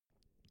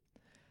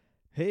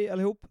Hej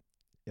allihop,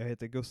 jag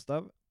heter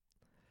Gustav.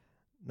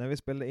 När vi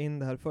spelade in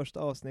det här första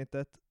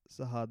avsnittet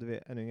så hade vi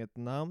ännu inget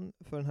namn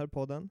för den här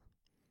podden.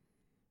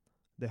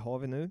 Det har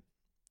vi nu.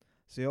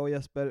 Så jag och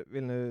Jesper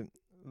vill nu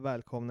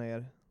välkomna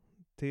er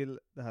till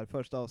det här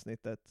första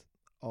avsnittet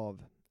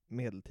av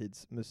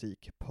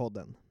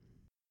Medeltidsmusikpodden.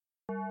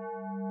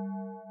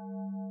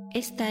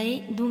 Esta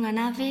é dunha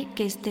nave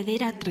que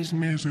excedera 3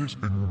 meses.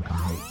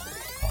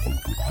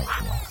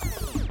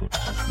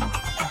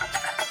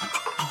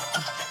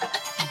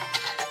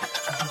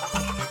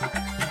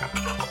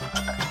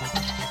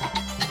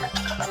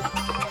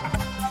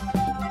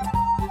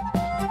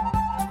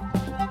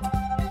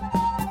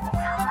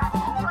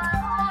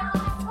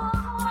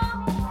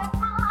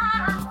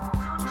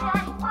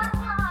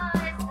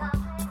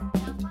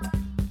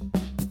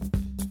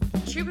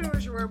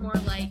 Troubadours were more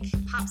like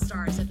pop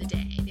stars of the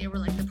day. They were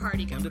like the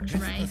party Under goers,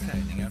 right?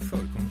 prästförsäljningar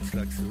förekom ett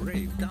slags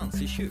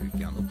rave-dans i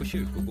kyrkan och på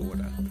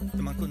kyrkogårdar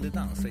där man kunde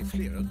dansa i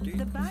flera dygn.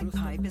 The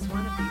bagpipe is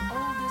one of the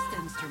oldest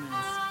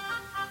instruments.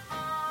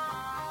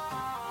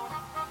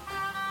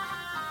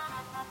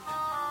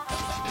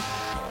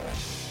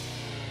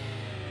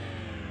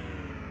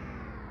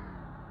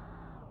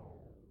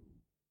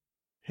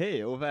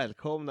 Hej och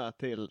välkomna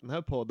till den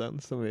här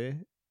podden som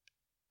vi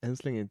än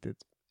så länge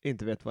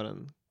inte vet vad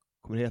den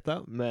kommer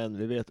heta, men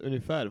vi vet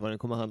ungefär vad den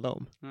kommer handla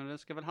om. Ja, det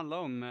ska väl handla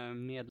om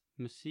med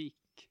musik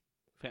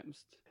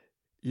främst.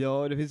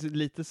 Ja, det finns ett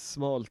lite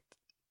smalt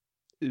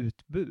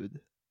utbud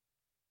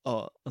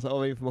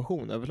av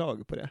information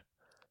överlag på det.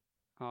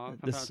 Ja,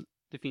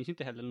 det finns ju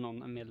inte heller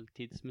någon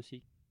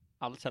medeltidsmusik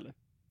alls heller,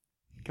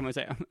 kan man ju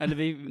säga. Eller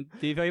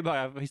vi har ju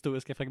bara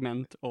historiska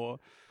fragment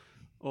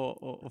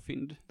och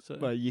fynd. Så.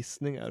 Bara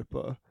gissningar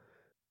på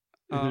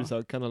hur det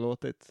så kan ha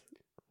låtit.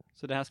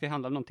 Så det här ska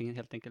handla om någonting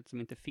helt enkelt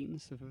som inte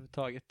finns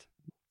överhuvudtaget.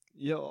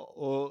 Ja,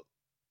 och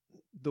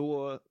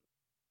då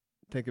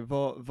tänker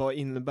jag, vad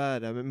innebär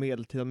det med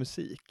medeltida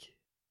musik?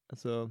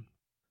 Alltså,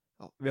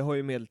 vi har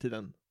ju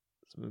medeltiden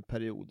som en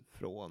period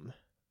från,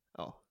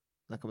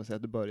 när kan man säga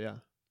att det börjar?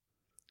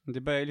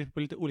 Det börjar ju på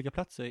lite olika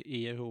platser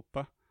i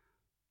Europa.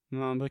 Men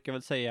man brukar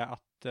väl säga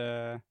att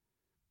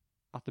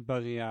det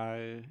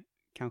börjar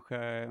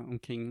kanske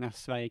omkring när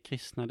Sverige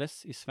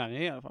kristnades, i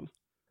Sverige i alla fall.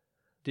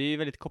 Det är ju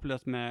väldigt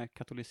kopplat med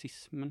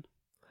katolicismen.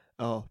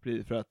 Ja,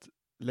 precis, för att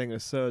längre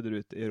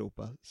söderut i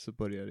Europa så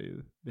börjar det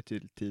ju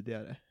betydligt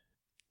tidigare.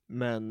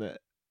 Men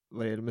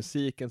vad det gäller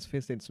musiken så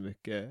finns det inte så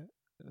mycket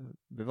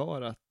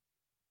bevarat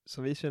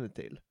som vi känner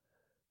till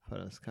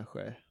förrän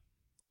kanske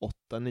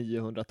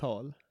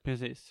 800-900-tal.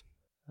 Precis.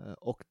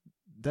 Och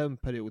den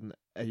perioden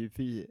är ju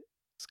vi,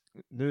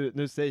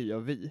 nu säger jag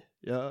vi,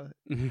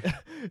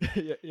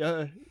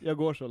 jag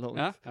går så långt.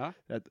 Ja.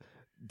 Att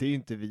det är ju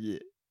inte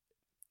vi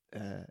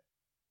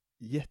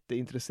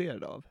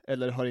jätteintresserade av,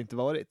 eller har inte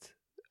varit.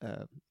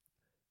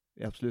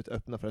 Vi är absolut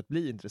öppna för att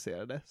bli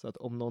intresserade, så att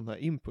om någon har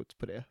input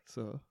på det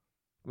så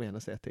får man gärna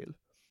säga till.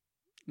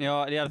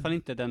 Ja, det är i alla fall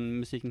inte den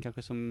musiken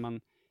kanske som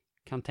man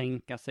kan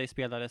tänka sig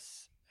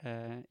spelades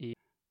i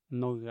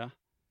norra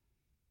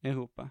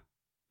Europa.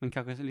 Men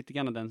kanske lite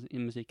grann den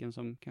musiken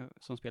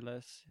som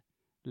spelades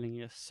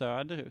längre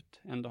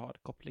söderut ändå har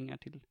kopplingar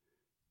till,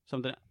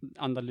 som den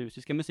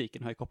andalusiska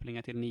musiken har ju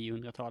kopplingar till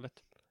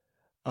 900-talet.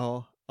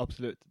 Ja,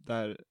 absolut.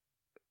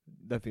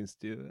 Där finns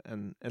det ju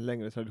en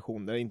längre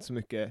tradition. Där är inte så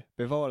mycket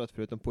bevarat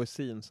förutom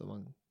poesin som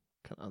man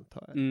kan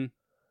anta.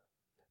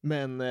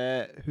 Men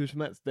hur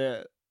som helst,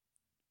 det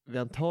vi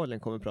antagligen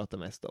kommer att prata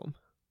mest om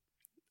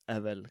är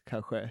väl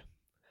kanske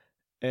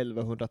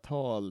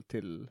 1100-tal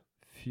till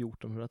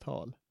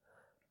 1400-tal.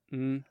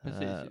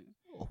 Precis.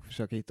 Och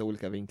försöka hitta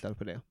olika vinklar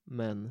på det.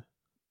 Men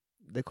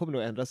det kommer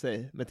nog ändra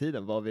sig med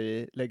tiden vad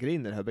vi lägger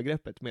in i det här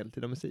begreppet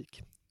medeltida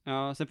musik.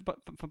 Ja, sen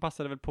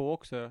passar det väl på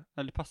också,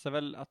 eller det passar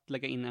väl att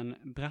lägga in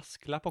en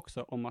brasklapp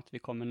också om att vi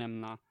kommer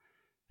nämna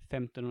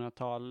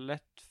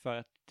 1500-talet, för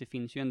att det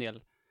finns ju en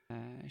del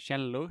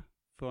källor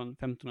från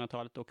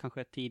 1500-talet och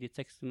kanske tidigt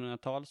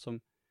 1600-tal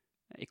som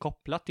är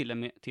kopplat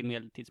till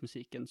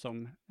medeltidsmusiken,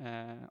 som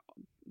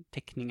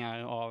teckningar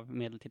av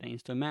medeltida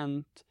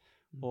instrument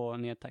och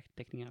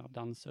nedteckningar av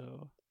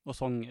danser och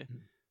sånger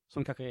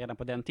som kanske redan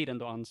på den tiden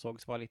då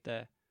ansågs vara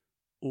lite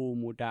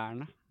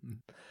omoderna.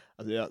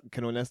 Alltså jag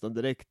kan nog nästan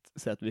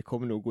direkt säga att vi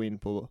kommer nog gå in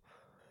på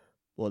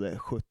både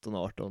 17,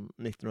 18,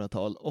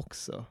 1900-tal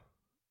också.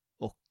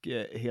 Och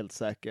helt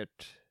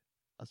säkert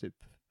alltså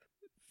typ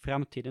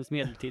framtidens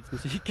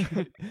medeltidsmusik.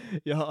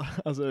 Ja,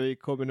 alltså vi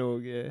kommer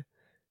nog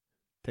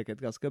täcka ett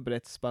ganska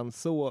brett spann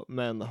så,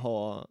 men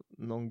ha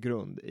någon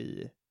grund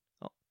i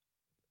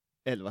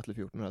 11 till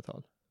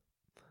 1400-tal.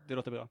 Det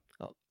låter bra.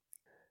 Ja.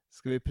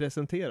 Ska vi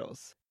presentera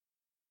oss?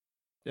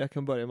 Jag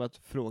kan börja med att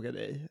fråga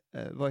dig.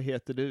 Vad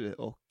heter du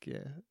och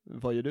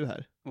vad gör du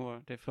här?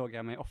 Och det frågar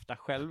jag mig ofta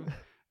själv.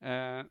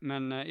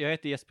 Men jag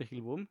heter Jesper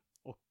Hillbom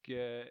och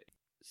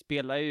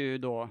spelar ju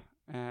då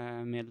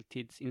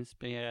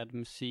medeltidsinspirerad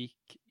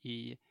musik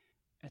i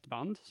ett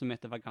band som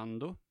heter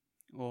Vagando.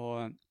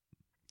 Och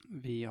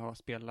vi har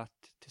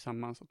spelat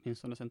tillsammans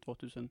åtminstone sedan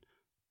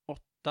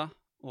 2008.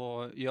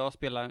 Och jag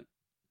spelar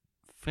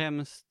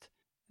främst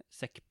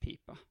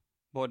säckpipa.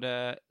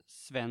 Både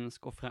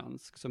svensk och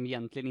fransk, som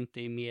egentligen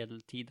inte är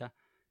medeltida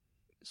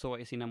så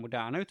i sina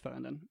moderna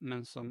utföranden,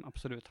 men som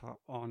absolut har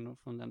anor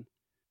från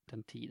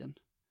den tiden.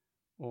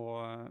 Och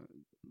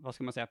vad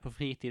ska man säga, på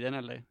fritiden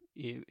eller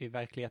i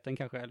verkligheten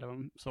kanske,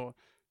 eller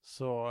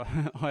så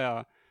har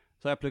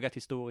jag pluggat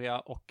historia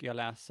och jag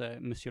läser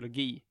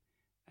museologi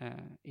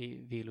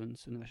vid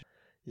Lunds universitet.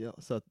 Ja,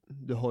 så att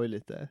du har ju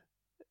lite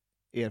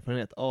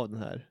erfarenhet av den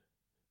här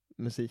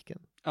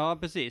musiken. Ja,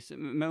 precis.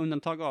 Med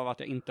undantag av att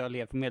jag inte har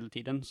levt på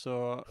medeltiden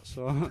så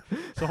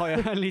har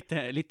jag lite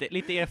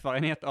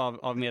erfarenhet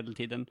av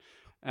medeltiden.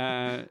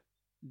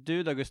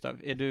 Du då,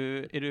 Gustav, är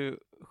du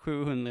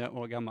 700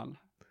 år gammal?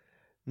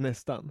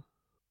 Nästan.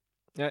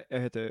 Jag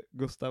heter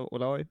Gustav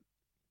Olaj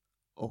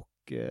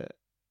och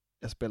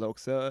jag spelar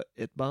också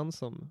i ett band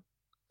som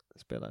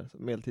spelar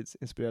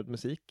medeltidsinspirerad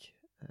musik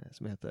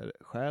som heter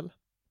Själ.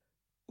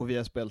 Och vi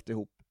har spelat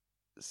ihop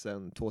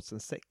sedan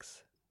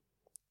 2006.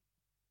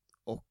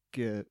 Och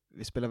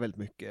vi spelar väldigt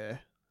mycket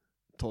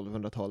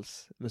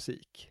 1200-tals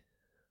musik.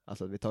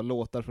 Alltså att vi tar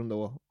låtar från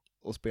då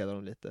och spelar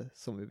dem lite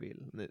som vi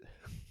vill nu.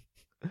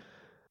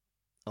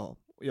 Ja,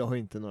 jag har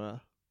inte några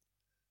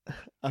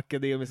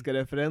akademiska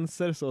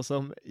referenser så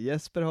som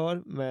Jesper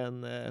har,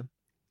 men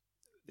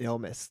jag har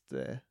mest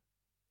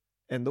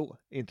ändå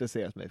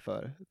intresserat mig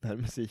för den här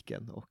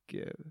musiken och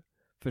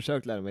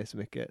försökt lära mig så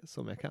mycket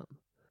som jag kan.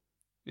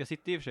 Jag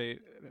sitter i och för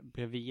sig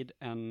bredvid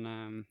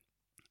en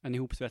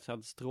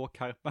ihopsvetsad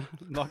stråkarpa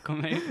bakom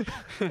mig.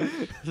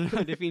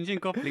 Så det finns ju en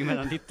koppling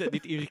mellan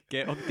ditt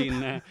yrke och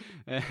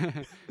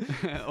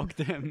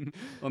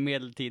och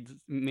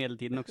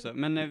medeltiden också.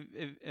 Men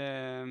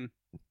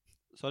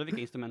sa du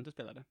vilka instrument du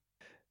spelade?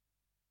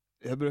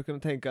 Jag brukar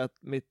tänka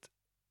att mitt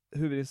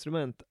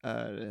huvudinstrument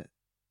är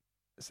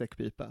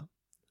säckpipa,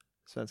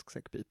 svensk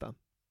säckpipa.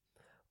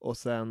 Och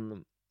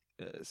sen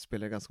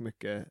spelar jag ganska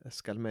mycket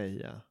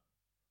skalmeja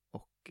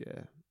och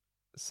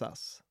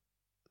sass.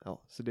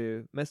 Ja, så det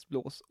är mest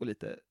blås och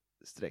lite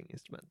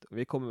stränginstrument. Och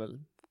vi kommer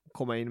väl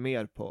komma in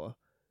mer på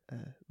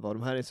vad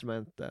de här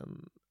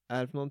instrumenten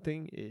är för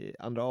någonting i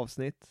andra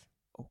avsnitt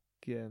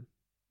och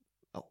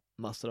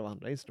massor av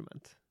andra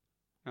instrument.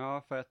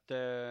 Ja, för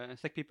att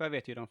säckpipa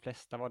vet ju de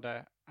flesta vad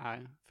det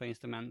är för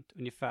instrument,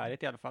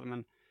 ungefärligt i alla fall,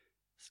 men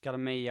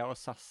skalmeja och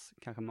sass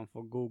kanske man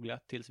får googla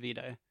tills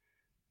vidare.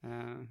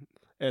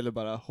 Eller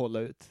bara hålla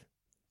ut.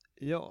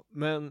 Ja,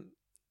 men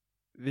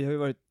vi har ju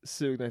varit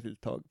sugna ett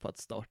litet tag på att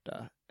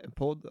starta en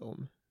podd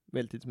om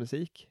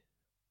medeltidsmusik.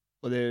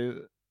 Och det är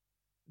ju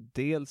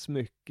dels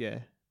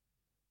mycket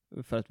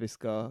för att vi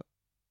ska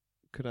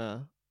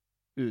kunna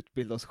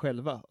utbilda oss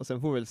själva. Och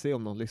sen får vi väl se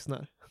om någon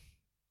lyssnar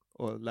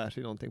och lär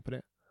sig någonting på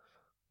det.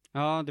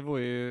 Ja, det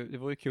vore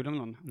ju kul om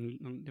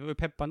någon. Det vore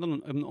peppande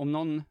om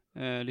någon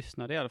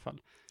lyssnade i alla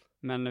fall.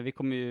 Men vi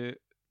kommer ju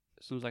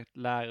som sagt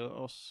lära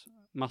oss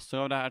massor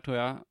av det här, tror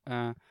jag.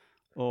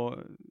 Och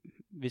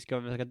vi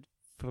ska försöka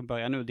från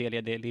början nu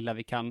delge det lilla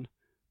vi kan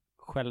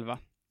själva.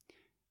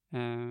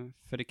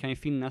 För det kan ju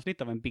finnas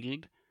lite av en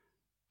bild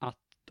att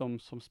de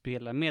som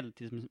spelar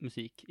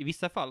medeltidsmusik, i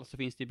vissa fall så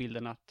finns det i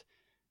bilden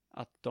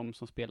att de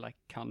som spelar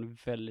kan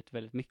väldigt,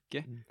 väldigt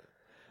mycket. Mm.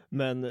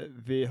 Men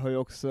vi har ju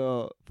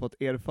också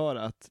fått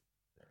erfara att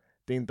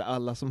det är inte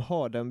alla som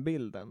har den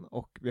bilden.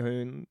 Och vi har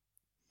ju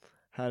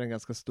här en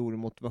ganska stor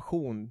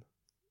motivation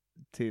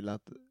till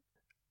att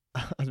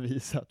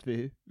visa att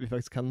vi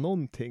faktiskt kan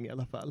någonting i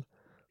alla fall.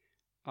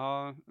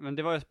 Ja, men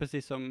det var ju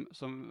precis som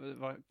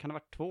kan det ha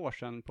varit 2 år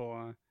sedan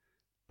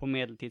på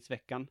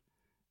medeltidsveckan.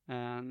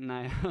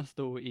 När jag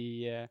stod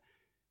i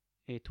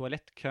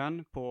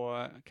toalettkön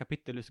på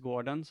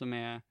Kapittelhusgården, som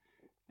är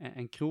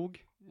en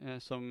krog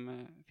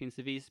som finns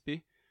i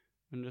Visby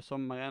under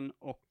sommaren,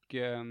 och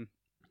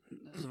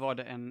så var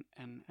det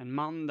en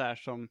man där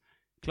som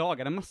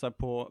klagade massa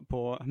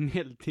på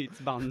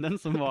medeltidsbanden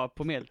som var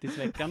på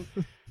medeltidsveckan.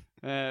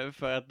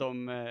 För att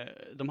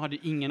de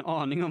hade ingen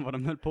aning om vad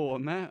de höll på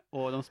med,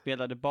 och de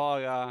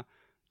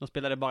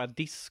spelade bara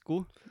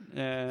disco,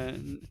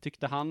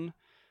 tyckte han,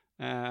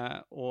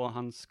 och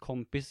hans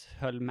kompis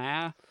höll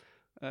med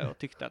och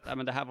tyckte att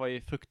men det här var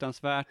ju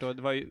fruktansvärt, och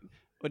det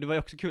var ju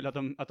också kul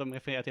att de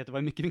refererade till att det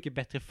var mycket, mycket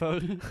bättre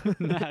förr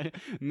när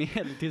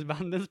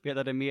medeltidsbanden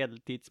spelade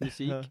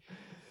medeltidsmusik.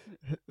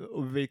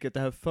 Och vilket det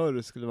här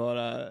förr skulle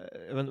vara,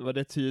 var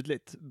det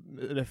tydligt?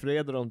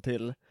 Refererade de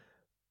till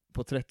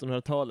på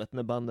 1300-talet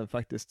när banden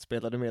faktiskt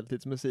spelade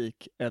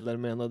medeltidsmusik, eller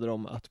menade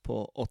de att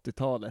på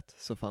 80-talet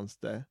så fanns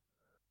det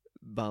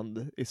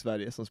band i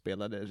Sverige som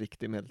spelade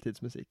riktig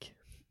medeltidsmusik?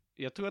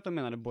 Jag tror att de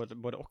menade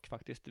både och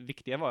faktiskt. Det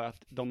viktiga var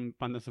att de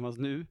banden som fanns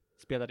nu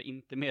spelade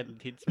inte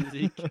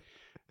medeltidsmusik.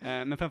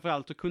 Men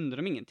framförallt så kunde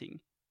de ingenting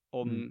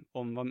om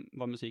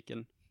vad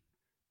musiken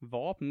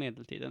var på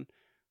medeltiden.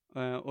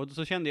 Och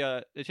så kände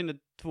jag kände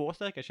 2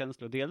 starka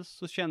känslor. Dels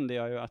så kände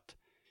jag ju att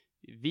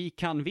vi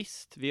kan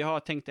visst, vi har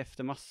tänkt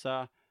efter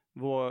massa,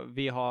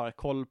 vi har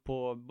koll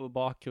på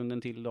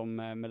bakgrunden till de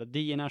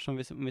melodierna som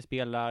vi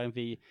spelar,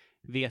 vi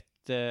vet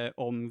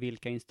om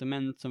vilka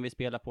instrument som vi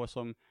spelar på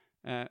som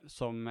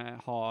som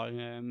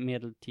har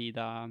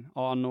medeltida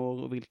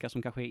anor och vilka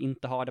som kanske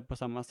inte har det på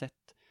samma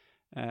sätt.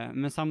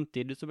 Men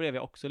samtidigt så blev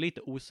jag också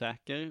lite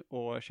osäker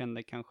och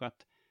kände kanske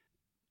att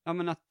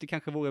att det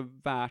kanske vore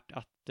värt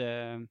att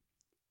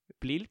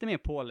bli lite mer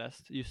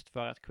påläst just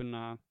för att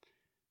kunna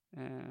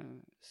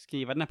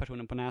skriva den här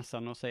personen på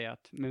näsan och säga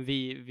att men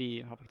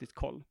vi har faktiskt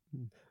koll.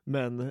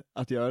 Men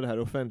att göra det här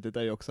offentligt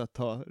är ju också att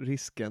ta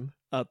risken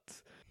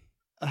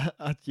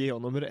att ge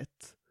honom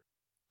rätt.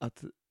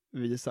 Att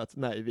visa att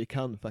nej, vi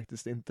kan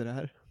faktiskt inte det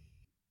här.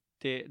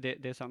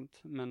 Det är sant.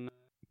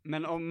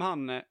 Men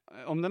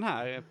om den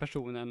här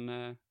personen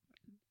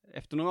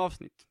efter några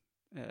avsnitt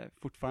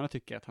fortfarande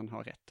tycker att han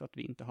har rätt och att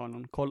vi inte har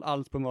någon koll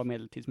alls på vad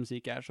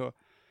medeltidsmusik är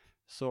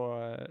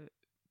så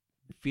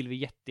vill vi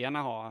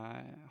jättegärna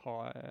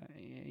ha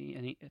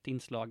ett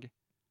inslag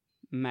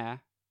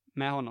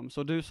med honom.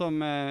 Så du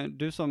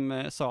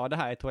som sa det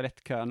här i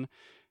toalettkön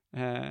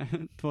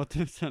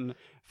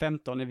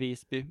 2015 i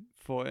Visby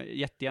får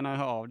jättegärna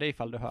höra av dig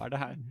ifall du hör det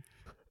här.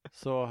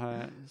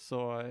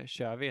 Så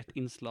kör vi ett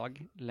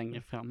inslag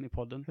längre fram i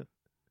podden.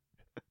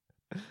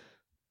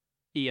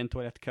 I en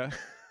toalettkö.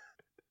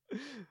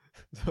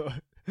 Så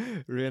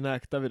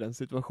reenactar vi den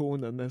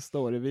situationen nästa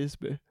år i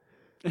Visby.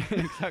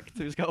 Exakt,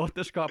 vi ska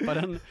återskapa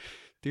den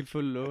till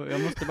fullo.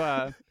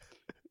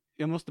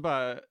 Jag måste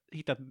bara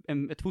hitta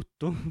ett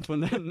foto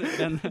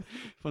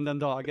från den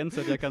dagen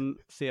så att jag kan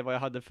se vad jag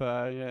hade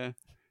för...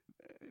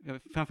 Jag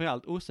är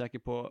framförallt osäker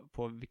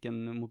på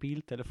vilken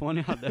mobiltelefon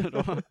jag hade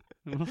då.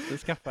 Jag måste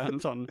skaffa en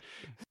sån.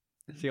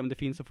 Se om det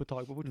finns att få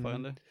tag på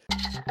fortfarande.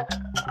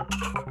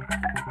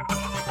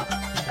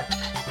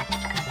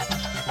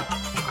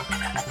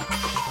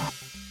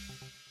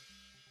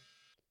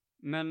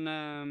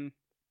 Men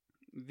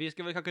vi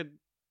ska väl kanske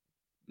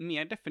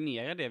mer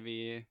definiera det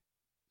vi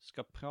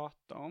ska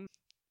prata om.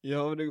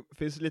 Ja, det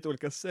finns lite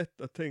olika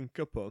sätt att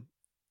tänka på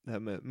det här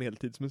med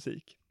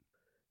medeltidsmusik.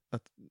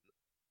 Att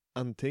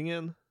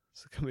antingen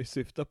så kan vi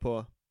syfta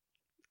på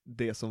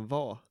det som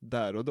var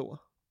där och då.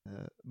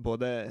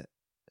 Både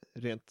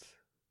rent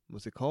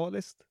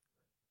musikaliskt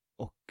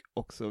och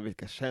också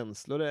vilka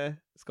känslor det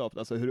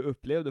skapade. Alltså hur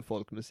upplevde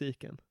folk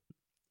musiken.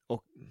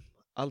 Och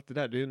allt det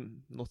där, det är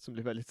ju något som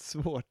blir väldigt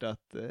svårt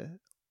att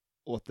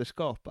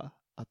återskapa.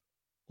 Att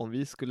om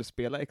vi skulle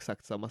spela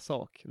exakt samma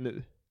sak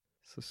nu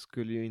så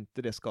skulle ju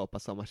inte det skapa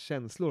samma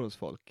känslor hos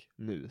folk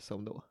nu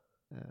som då.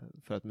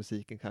 För att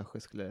musiken kanske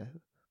skulle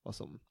vara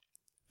som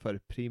för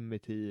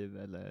primitiv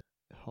eller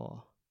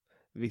ha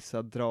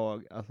vissa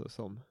drag alltså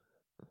som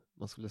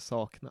man skulle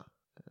sakna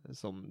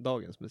som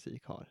dagens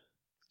musik har.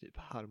 Typ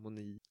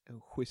harmoni,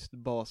 en schysst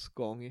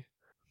basgång.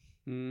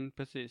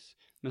 Precis.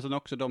 Men sen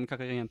också de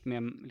kanske rent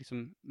mer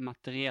liksom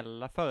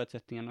materiella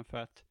förutsättningarna för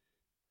att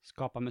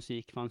skapa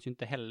musik fanns ju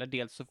inte heller.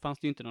 Dels så fanns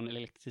det ju inte någon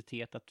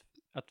elektricitet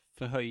att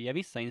förhöja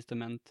vissa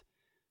instrument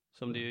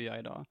som det ju gör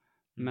idag.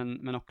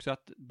 Men också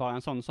att bara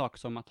en sån sak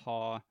som att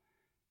ha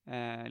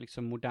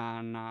liksom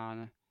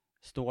moderna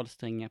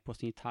stålsträngar på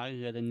sin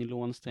gitarr eller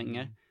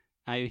nylonsträngar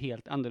är ju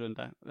helt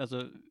annorlunda.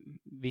 Alltså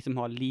vi som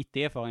har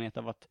lite erfarenhet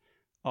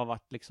av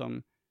att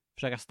liksom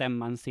försöka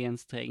stämma en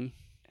scensträng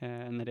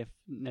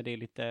när det är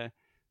lite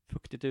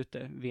fuktigt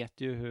ute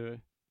vet ju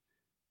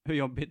hur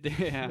jobbigt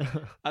det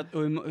är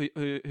och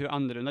hur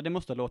annorlunda det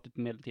måste ha låtit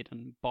på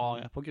medeltiden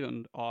bara på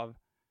grund av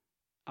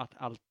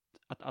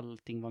att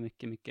allting var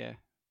mycket, mycket,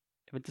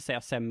 jag vill inte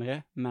säga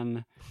sämre,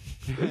 men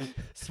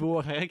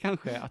svårare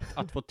kanske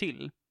att få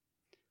till.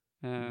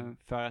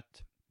 För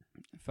att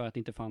det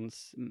inte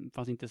fanns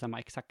inte samma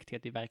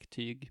exakthet i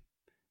verktyg.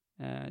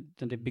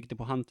 Det byggde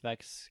på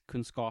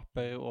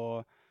hantverkskunskaper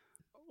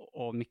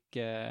och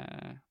mycket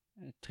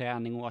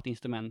träning och att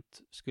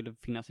instrument skulle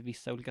finnas i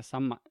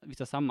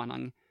vissa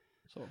sammanhang.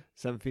 Så.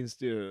 Sen finns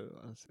det ju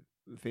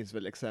finns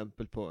väl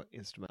exempel på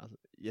instrument alltså,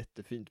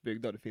 jättefint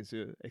byggda. Det finns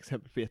ju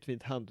exempel på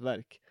jättefint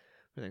hantverk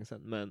för länge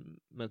sedan. Men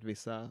att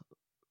vissa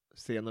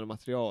scener och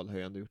material har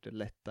ju ändå gjort det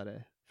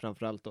lättare.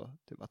 Framförallt då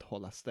typ att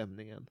hålla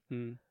stämningen.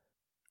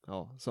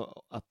 Ja,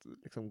 så att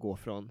liksom gå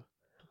från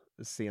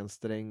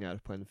scensträngar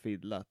på en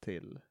fiddla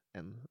till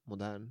en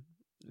modern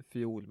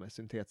fiol med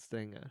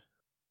syntetsträngar.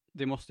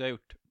 Det måste ha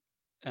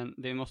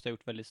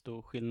gjort väldigt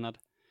stor skillnad,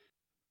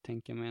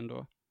 tänker jag mig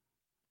ändå.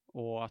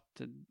 Och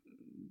att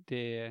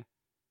det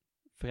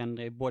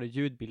förändrar både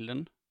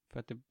ljudbilden, för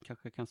att det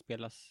kanske kan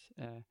spelas,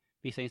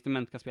 vissa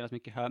instrument kan spelas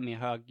mycket mer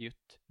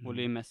högljutt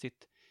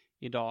volymmässigt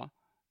idag.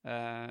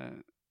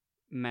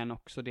 Men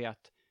också det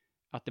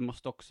att det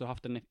måste också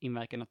haft en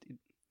inverkan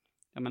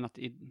att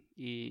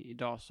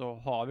idag så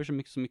har vi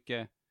så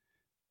mycket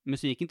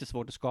musik inte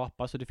svårt att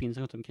skapa, så det finns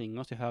runt omkring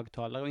oss i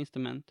högtalare och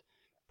instrument.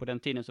 På den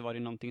tiden så var det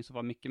någonting som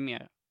var mycket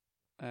mer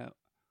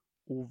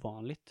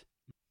ovanligt.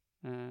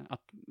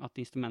 Att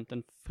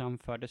instrumenten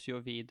framfördes ju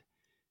vid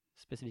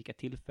specifika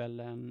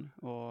tillfällen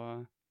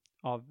och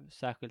av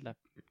särskilda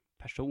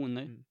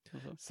personer.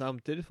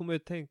 Samtidigt får man ju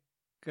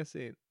tänka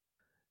sig,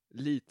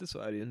 lite så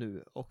är det ju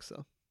nu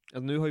också.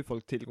 Alltså nu har ju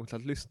folk tillgång till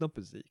att lyssna på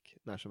musik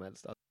när som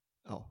helst.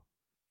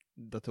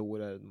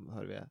 Datorer,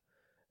 hör vi,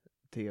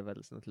 tv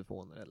eller sina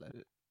telefoner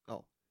eller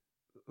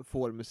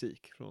får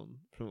musik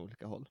från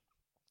olika håll.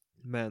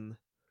 Men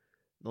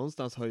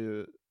någonstans har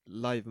ju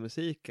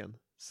livemusiken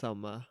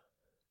samma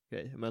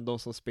grej. Men de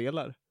som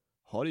spelar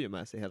har det ju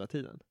med sig hela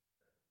tiden.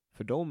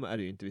 För dem är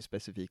det ju inte vid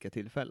specifika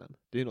tillfällen.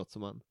 Det är ju något som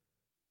man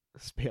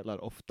spelar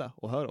ofta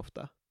och hör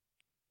ofta.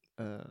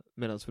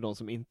 Medan för de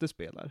som inte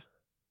spelar,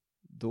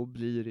 då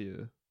blir det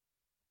ju,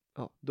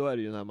 då är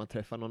det ju när man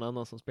träffar någon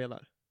annan som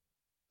spelar.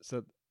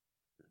 Så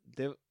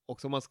det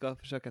också, om man ska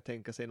försöka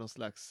tänka sig någon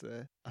slags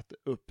att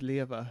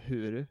uppleva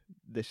hur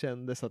det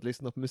kändes att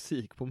lyssna på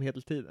musik på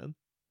medeltiden.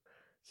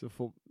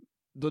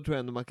 Då tror jag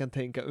ändå man kan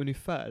tänka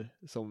ungefär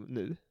som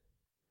nu.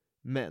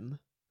 Men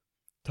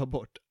ta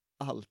bort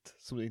allt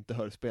som du inte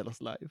hör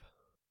spelas live.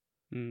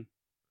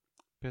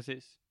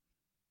 Precis.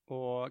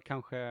 Och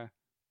kanske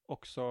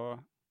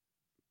också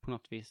på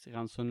något vis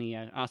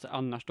ransonera, alltså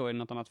annars då i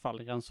något annat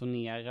fall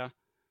ransonera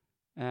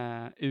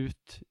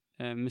ut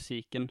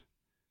musiken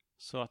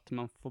så att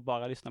man får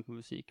bara lyssna på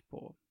musik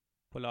på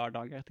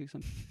lördagar till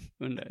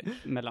exempel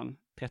mellan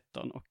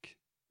 13 och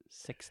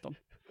 16.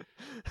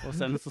 Och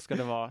sen så ska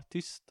det vara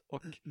tyst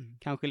och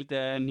kanske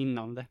lite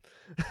ninnande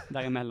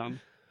däremellan.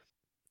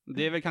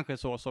 Det är väl kanske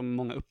så som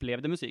många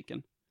upplevde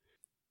musiken.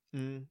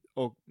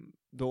 Och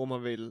då om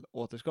man vill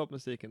återskapa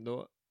musiken,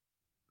 då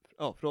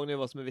frågan är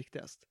vad som är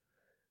viktigast.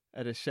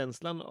 Är det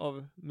känslan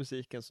av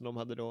musiken som de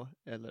hade då,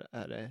 eller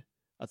är det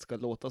att det ska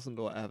låta som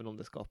då även om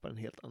det skapar en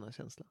helt annan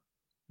känsla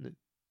nu?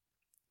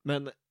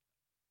 Men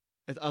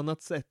ett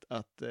annat sätt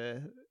att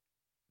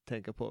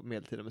tänka på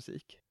medeltida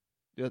musik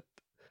är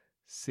att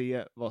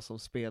se vad som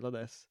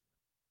spelades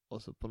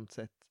och så på något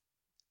sätt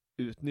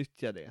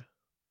utnyttja det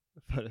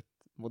för ett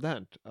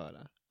modernt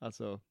öra.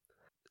 Alltså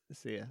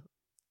se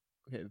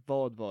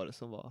vad var det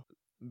som var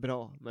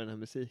bra med den här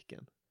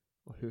musiken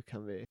och hur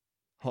kan vi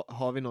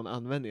har vi någon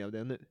användning av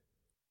det nu?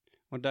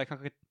 Och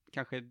där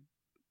kanske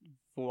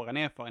våran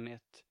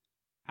erfarenhet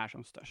är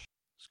som störst,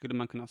 skulle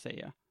man kunna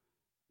säga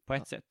på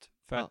ett sätt.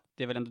 För att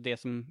det är väl ändå det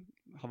som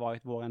har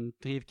varit våran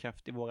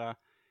drivkraft i våra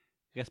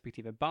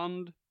respektive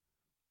band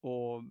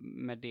och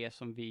med det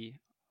som vi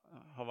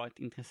har varit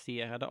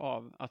intresserade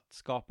av, att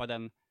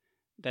skapa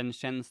den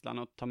känslan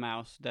och ta med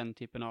oss den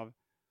typen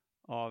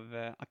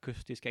av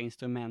akustiska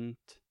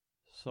instrument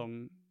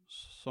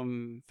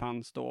som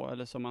fanns då,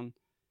 eller som man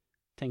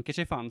tänker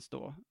sig fanns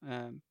då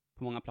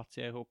på många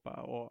platser i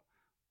Europa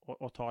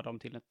och ta dem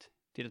till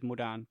ett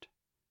modernt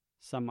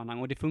sammanhang.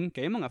 Och det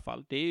funkar i många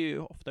fall. Det är ju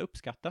ofta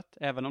uppskattat,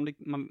 även om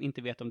man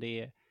inte vet om det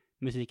är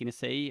musiken i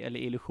sig eller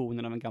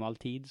illusionen av en gammal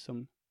tid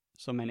som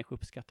människor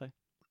uppskattar.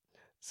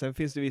 Sen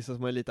finns det vissa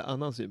som har lite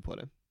annan syn på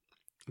det.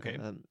 Okay.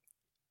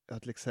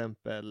 Till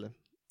exempel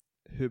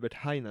Hubert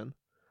Heinen,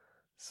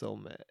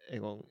 som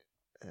en gång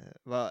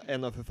var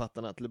en av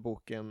författarna till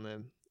boken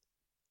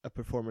A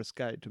Performer's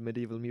Guide to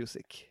Medieval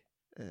Music.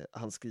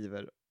 Han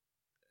skriver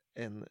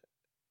en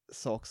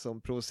sak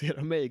som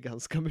provocerar mig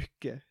ganska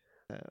mycket.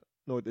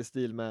 Något i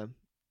stil med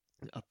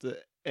att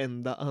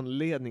enda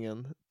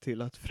anledningen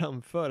till att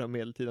framföra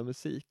medeltida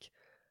musik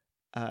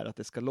är att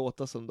det ska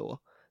låta som då.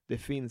 Det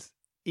finns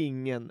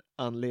ingen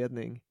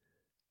anledning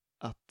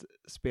att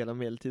spela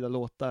medeltida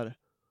låtar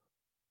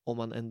om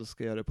man ändå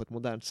ska göra det på ett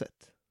modernt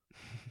sätt.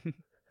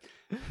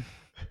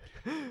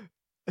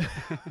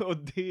 Och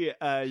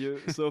det är ju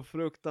så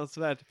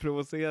fruktansvärt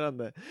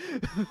provocerande.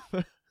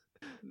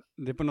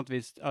 Det är på något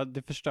vis,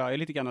 det förstör ju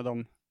lite grann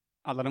av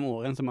alla de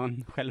åren som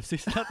man själv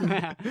sysslat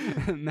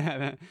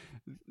med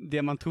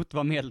det man trott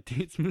var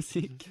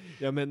medeltidsmusik.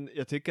 Ja, men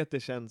jag tycker att det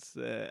känns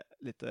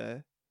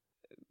lite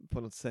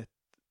på något sätt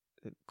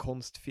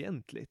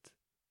konstfientligt.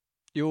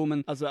 Jo,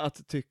 men alltså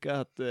att tycka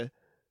att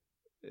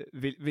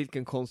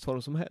vilken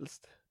konstform som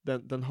helst,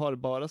 den har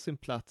bara sin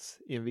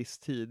plats i en viss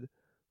tid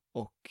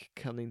och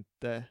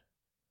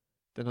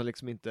den har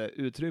liksom inte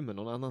utrymme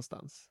någon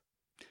annanstans.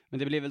 Men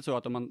det blir väl så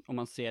att om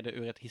man ser det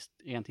ur ett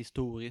rent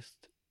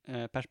historiskt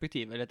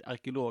perspektiv eller ett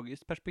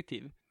arkeologiskt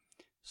perspektiv,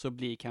 så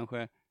blir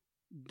kanske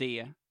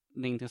det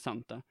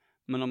intressanta.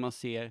 Men om man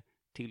ser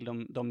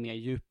till de mer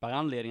djupare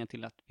anledningarna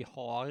till att vi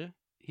har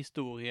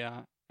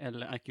historia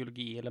eller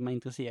arkeologi, eller man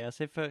intresserar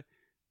sig för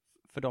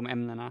de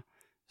ämnena,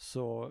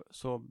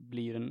 så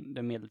blir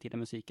den medeltida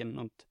musiken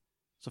något,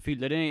 så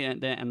fyller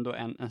det ändå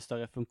en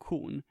större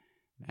funktion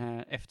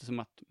eftersom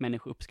att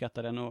människor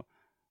uppskattar den och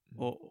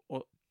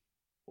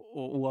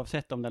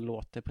oavsett om den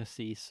låter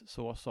precis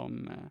så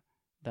som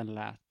den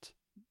lät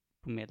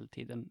på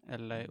medeltiden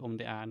eller om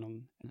det är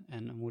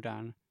en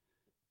modern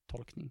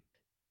tolkning.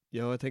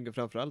 Ja, jag tänker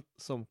framförallt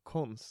som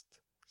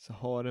konst så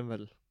har den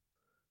väl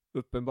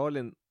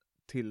uppenbarligen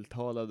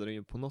tilltalade den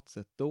ju på något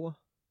sätt då,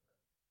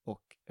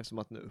 och eftersom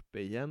att den är uppe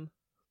igen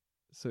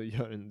så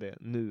gör den det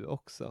nu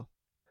också.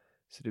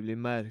 Så det blir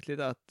märkligt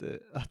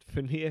att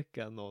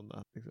förneka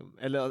någon liksom,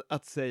 eller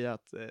att säga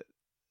att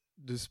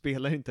du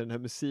spelar inte den här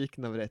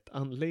musiken av rätt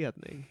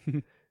anledning.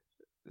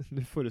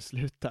 Nu får du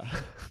sluta.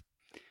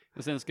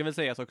 Och sen ska väl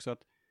sägas också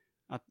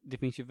att det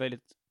finns ju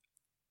väldigt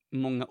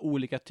många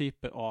olika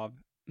typer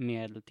av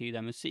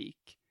medeltida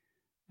musik.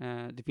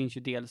 Det finns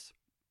ju dels,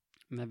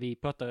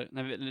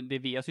 det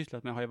vi har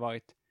sysslat med har ju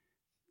varit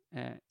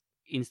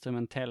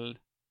instrumentell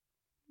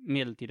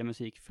medeltida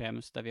musik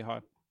främst, där vi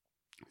har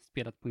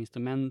spelat på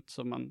instrument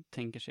som man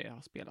tänker sig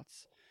har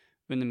spelats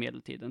under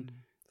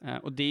medeltiden.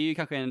 Och det är ju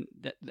kanske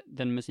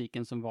den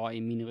musiken som var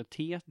i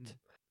minoritet.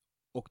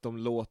 Och de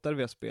låtar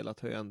vi har spelat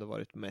har ju ändå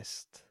varit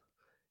mest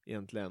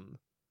egentligen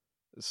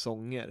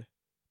sånger,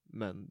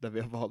 men där vi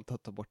har valt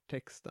att ta bort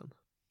texten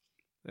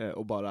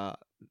och bara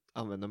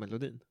använda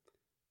melodin.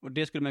 Och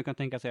det skulle man kunna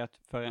tänka sig att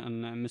för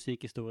en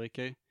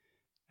musikhistoriker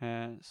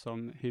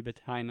som Hubert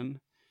Heinen,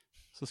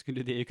 så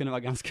skulle det ju kunna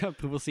vara ganska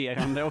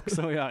provocerande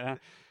också att göra.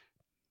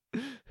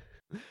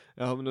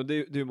 Ja, men det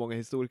är ju många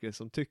historiker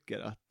som tycker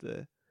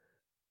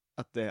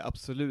att det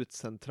absolut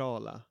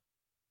centrala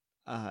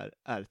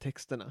är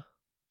texterna.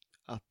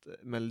 Att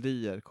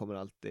melodier kommer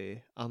alltid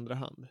i andra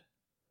hand.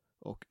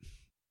 Och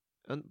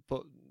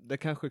det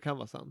kanske kan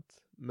vara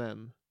sant,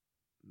 men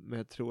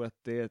jag tror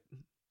att det är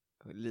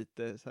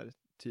lite så här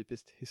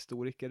typiskt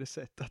historikers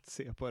sätt att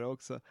se på det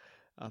också.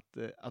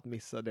 Att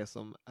missa det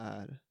som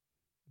är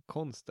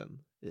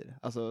konsten i det.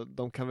 Alltså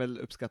de kan väl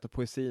uppskatta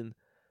poesin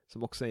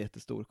som också är en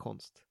jättestor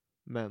konst.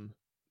 Men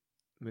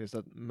just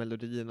att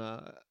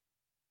melodierna,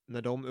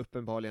 när de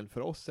uppenbarligen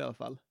för oss i alla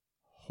fall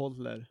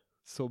håller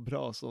så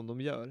bra som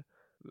de gör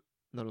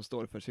när de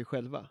står för sig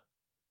själva,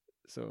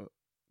 så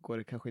går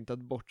det kanske inte att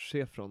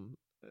bortse från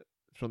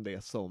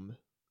det som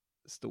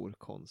stor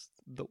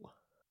konst då.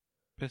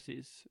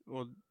 Precis,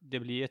 och det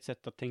blir ett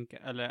sätt att tänka,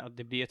 eller att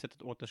det blir ett sätt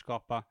att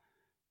återskapa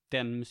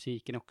den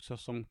musiken också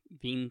som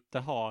vi inte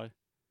har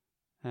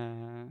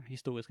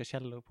historiska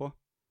källor på.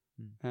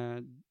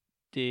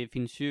 Det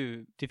finns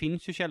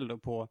ju källor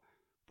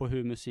på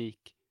hur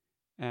musik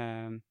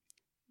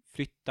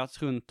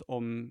flyttats runt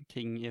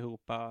omkring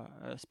Europa,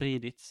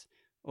 spridits,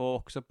 och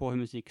också på hur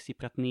musik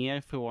sipprat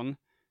ner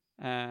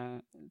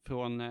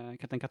från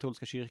den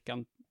katolska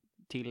kyrkan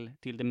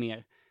till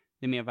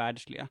det mer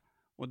världsliga.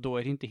 Och då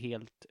är det inte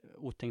helt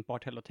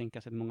otänkbart heller att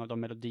tänka sig att många av de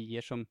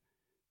melodier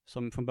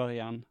som från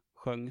början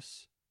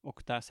sjöngs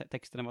och där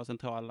texterna var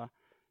centrala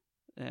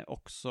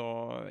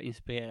också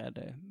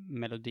inspirerade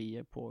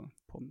melodier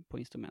på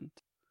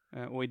instrument.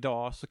 Och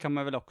idag så kan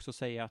man väl också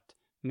säga att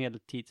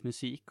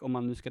medeltidsmusik, om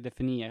man nu ska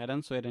definiera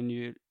den, så är den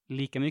ju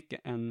lika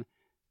mycket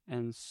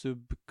en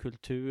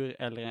subkultur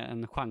eller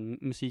en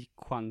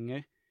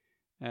musikgenre,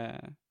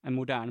 en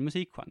modern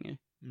musikgenre.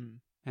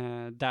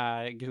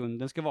 Där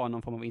grunden ska vara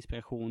någon form av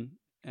inspiration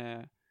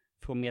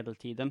från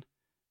medeltiden,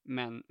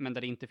 men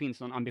där det inte finns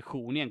någon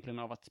ambition egentligen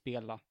av att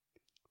spela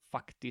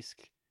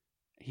faktisk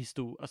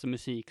alltså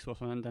musik så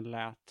som den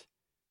lät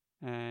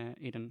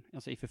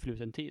i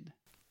förfluten tid.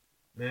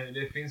 Men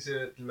det finns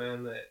ju till och med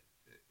en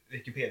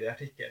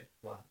Wikipedia-artikel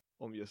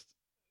om just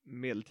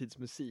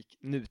medeltidsmusik,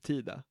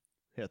 nutida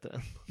heter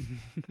den.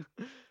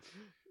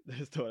 Där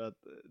det står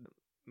att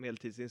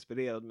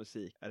medeltidsinspirerad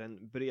musik är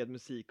en bred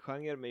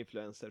musikgenre med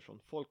influenser från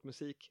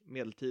folkmusik,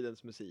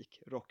 medeltidens musik,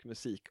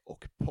 rockmusik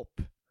och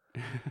pop.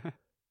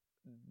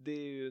 Det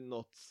är ju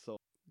något som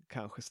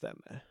kanske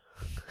stämmer.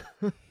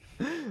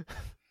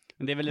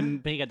 Det är väl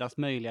den bredast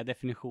möjliga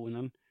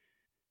definitionen.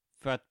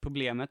 För att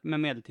problemet med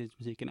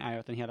medeltidsmusiken är ju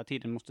att den hela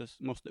tiden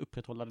måste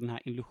upprätthålla den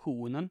här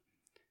illusionen.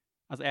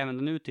 Alltså även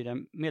den nutida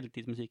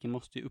medeltidsmusiken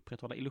måste ju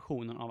upprätthålla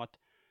illusionen av att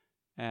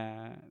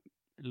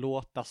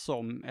låta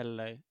som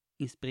eller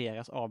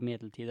inspireras av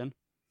medeltiden.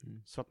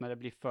 Så att när det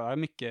blir för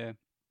mycket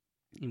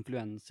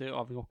influenser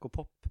av rock och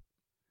pop,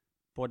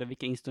 både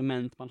vilka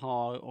instrument man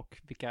har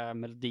och vilka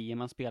melodier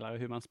man spelar och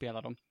hur man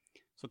spelar dem,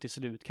 så till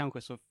slut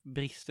kanske så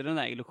brister den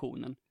där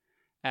illusionen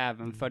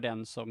även för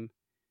den som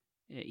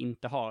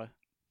inte har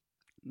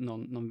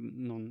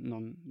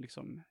någon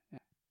liksom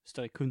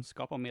större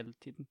kunskap om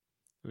medeltiden.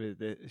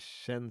 Det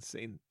känns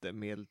inte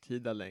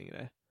medeltida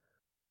längre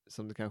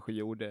som det kanske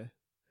gjorde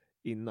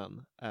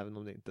innan, även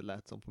om det inte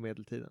lät som på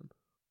medeltiden.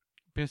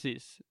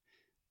 Precis.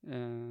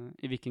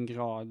 I vilken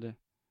grad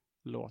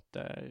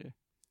låter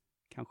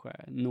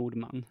kanske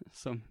Nordman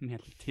som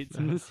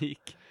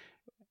medeltidsmusik?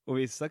 Och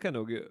vissa kan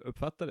nog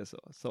uppfatta det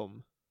så,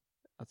 som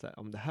att så här,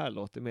 om det här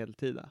låter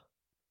medeltida.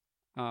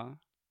 Ja,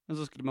 men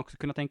så skulle man också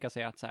kunna tänka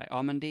sig att så här,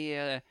 ja men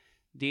det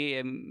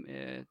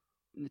är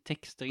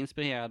texter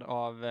inspirerade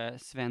av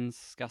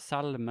svenska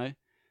psalmer.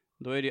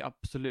 Då är det ju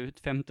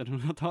absolut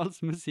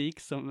 1500-talsmusik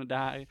som det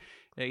här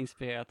är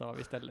inspirerat av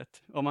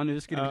istället. Om man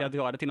nu skulle vilja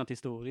dra det till något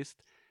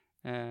historiskt.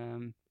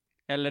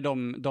 Eller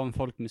de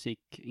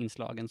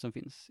folkmusikinslagen som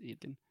finns i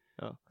den.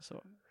 Ja.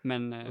 Så,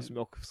 men, och som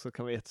också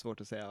kan vara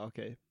jättesvårt att säga,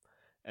 okej,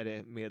 är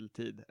det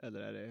medeltid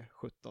eller är det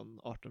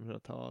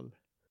 1700-1800-tal?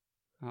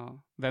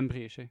 Ja, vem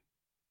bryr sig?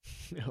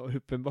 Ja,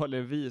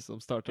 uppenbarligen vi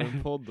som startar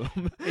en podd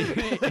om.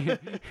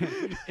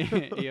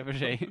 I och för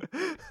sig.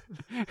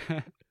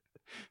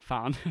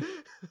 Fan.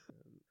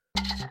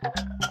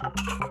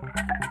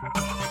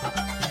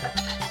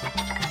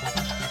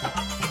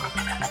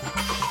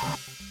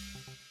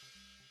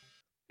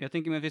 Jag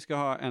tänker mig att vi ska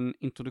ha en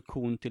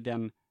introduktion till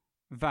den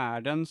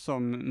världen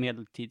som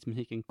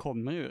medeltidsmusiken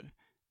kommer ur.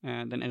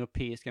 Den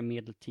europeiska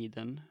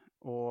medeltiden.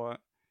 Och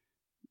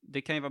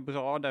det kan ju vara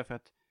bra därför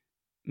att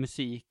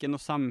musiken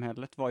och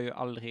samhället har ju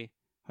aldrig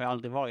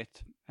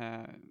varit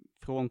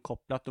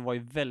frånkopplat och var ju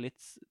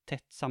väldigt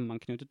tätt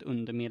sammanknutet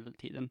under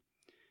medeltiden.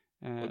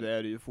 Och det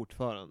är det ju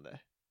fortfarande.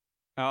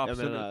 Ja, Jag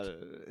absolut.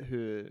 menar,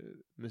 hur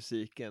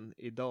musiken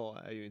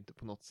idag är ju inte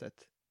på något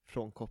sätt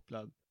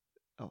frånkopplad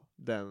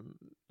den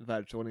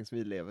världsordning som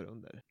vi lever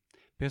under.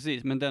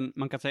 Precis, men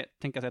man kan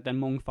tänka sig att den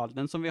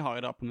mångfalden som vi har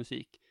idag på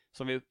musik,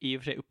 som vi i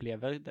och för sig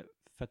upplever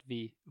för att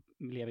vi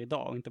lever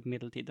idag och inte på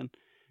medeltiden,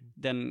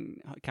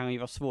 den kan ju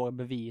vara svår att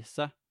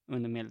bevisa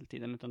under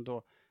medeltiden, utan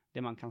då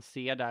det man kan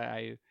se där är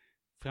ju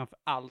framför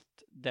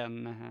allt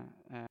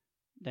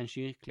den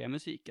kyrkliga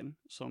musiken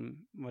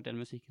som var den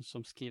musiken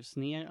som skrivs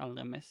ner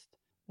allra mest.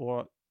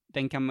 Och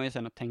den kan man ju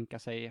sen tänka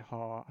sig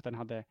att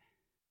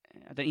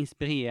den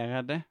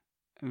inspirerade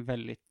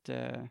väldigt,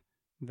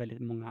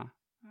 väldigt många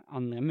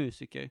andra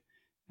musiker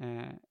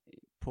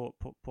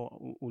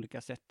på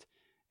olika sätt.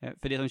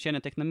 För det som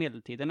kännetecknar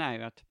medeltiden är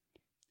ju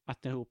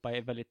att Europa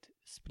är väldigt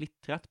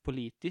splittrat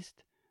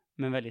politiskt,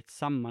 men väldigt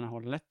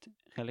sammanhållet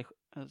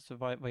alltså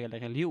vad gäller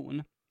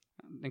religion.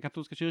 Den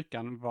katolska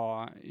kyrkan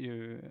var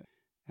ju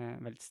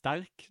väldigt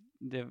stark.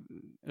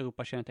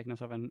 Europa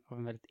kännetecknas av en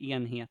väldigt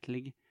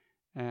enhetlig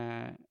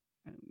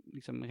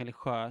liksom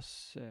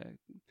religiös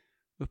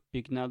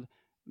uppbyggnad.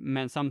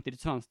 Men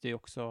samtidigt fanns det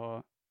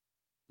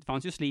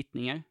fanns ju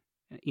slitningar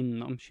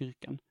inom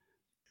kyrkan.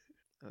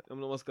 Om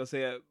man ska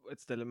säga ett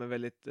ställe med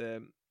väldigt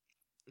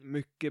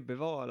mycket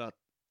bevarat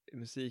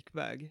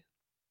musikväg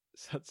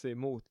satt sig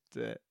emot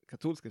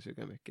katolska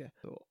kyrkan mycket,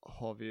 så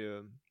har vi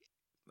ju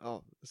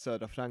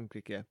södra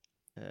Frankrike,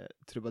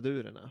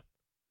 trubadurerna,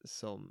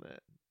 som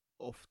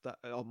ofta,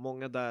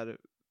 många där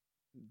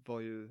var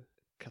ju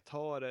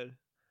katarer,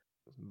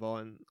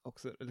 var en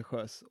också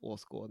religiös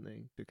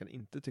åskådning kyrkan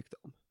inte tyckte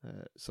om,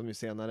 som ju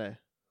senare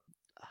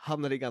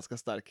hamnade i ganska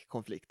stark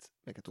konflikt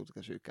med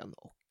katolska kyrkan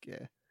och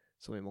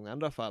som i många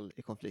andra fall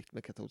i konflikt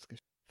med katolska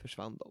kyrkan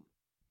försvann de.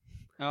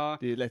 Ja.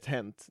 Det är ju lätt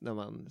hänt när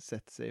man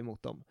sätter sig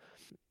emot dem.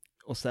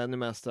 Och sen är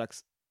man strax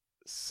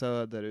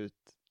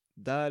söderut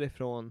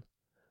därifrån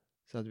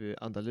så hade vi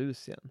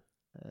Andalusien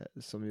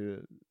som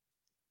ju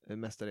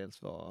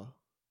mestadels var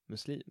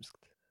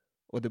muslimskt.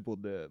 Och det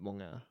bodde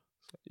många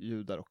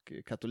judar och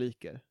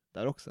katoliker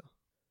där också.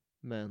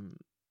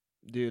 Men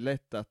det är ju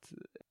lätt att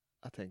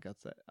tänka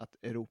att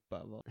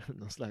Europa var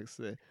någon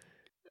slags,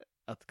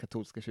 att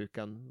katolska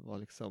kyrkan var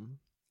liksom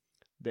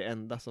det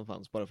enda som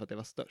fanns bara för att det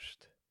var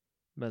störst.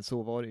 Men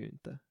så var det ju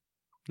inte.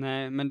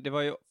 Nej, men det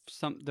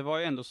var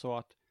ju ändå så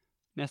att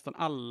nästan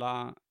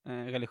alla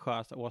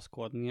religiösa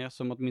åskådningar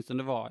som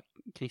åtminstone var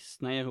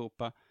kristna i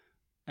Europa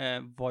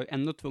var ju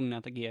ändå tvungna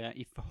att agera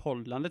i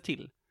förhållande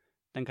till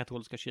den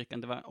katolska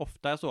kyrkan. Det var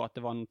ofta så att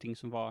det var någonting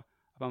som var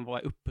att man var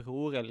i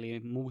uppror eller i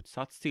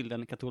motsats till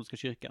den katolska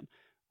kyrkan.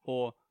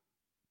 Och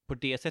på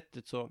det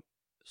sättet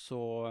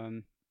så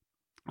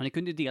det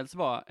kunde dels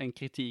vara en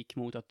kritik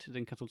mot att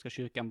den katolska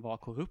kyrkan var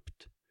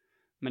korrupt.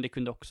 Men det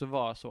kunde också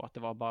vara så att det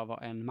bara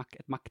var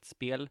ett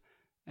maktspel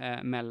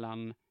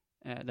mellan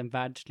den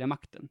världsliga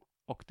makten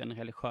och den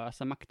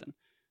religiösa makten.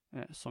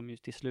 Som ju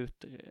till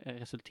slut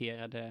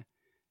resulterade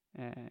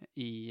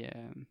i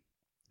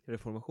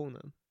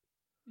reformationen.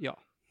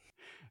 Ja.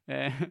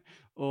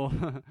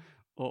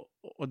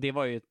 Och det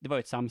var ju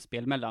ett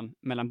samspel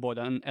mellan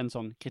både en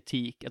sån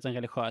kritik, alltså en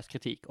religiös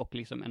kritik och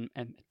liksom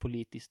en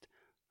politiskt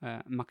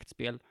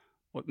maktspel.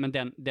 Men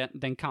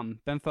den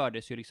kampen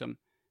fördes ju liksom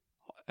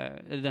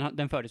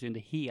den fördes ju under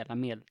hela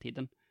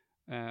medeltiden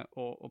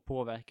och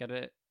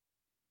påverkade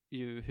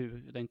ju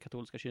hur den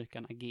katolska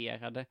kyrkan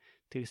agerade,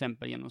 till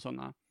exempel genom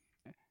sådana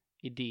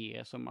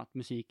idéer som att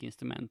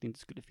musikinstrument inte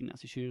skulle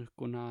finnas i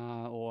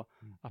kyrkorna och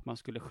att man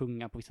skulle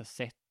sjunga på vissa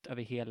sätt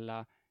över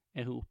hela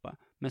Europa.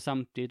 Men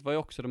samtidigt var ju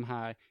också de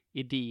här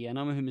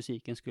idéerna om hur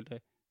musiken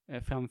skulle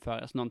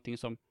framföras någonting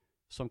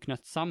som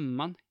knöt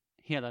samman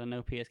hela den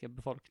europeiska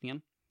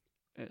befolkningen,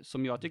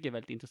 som jag tycker är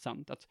väldigt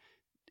intressant. Att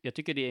jag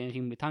tycker det är en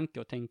rimlig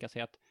tanke att tänka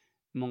sig att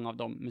många av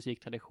de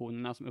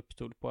musiktraditionerna som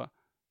uppstod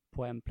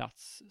på en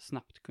plats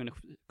snabbt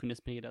kunde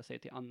sprida sig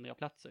till andra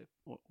platser.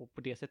 Och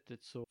på det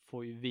sättet så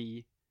får ju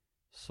vi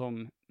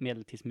som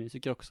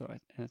medeltidsmusiker också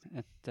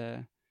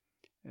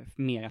ett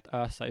mer att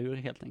ösa ur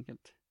helt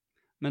enkelt.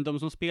 Men de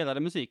som spelade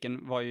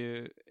musiken var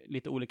ju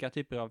lite olika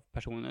typer av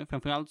personer.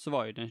 Framförallt så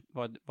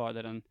var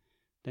det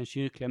den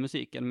kyrkliga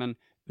musiken, men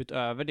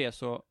utöver det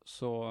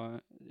så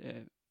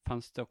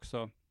fanns det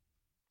också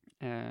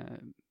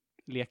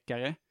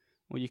lekare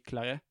och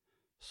gycklare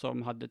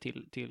som hade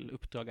till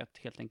uppdrag att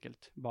helt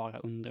enkelt bara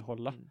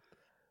underhålla.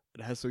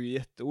 Det här såg ju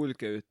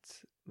jätteolika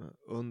ut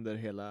under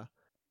hela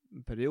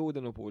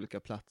perioden och på olika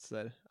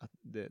platser. Att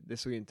det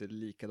såg inte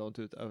likadant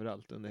ut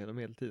överallt under hela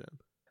medeltiden.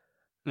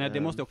 Nej,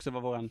 det måste också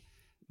vara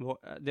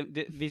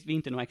vi är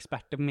inte några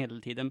experter på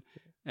medeltiden,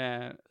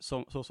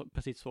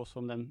 precis så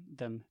som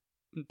den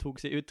tog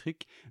sig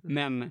uttryck.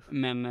 Men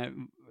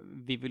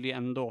vi vill ju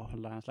ändå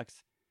hålla en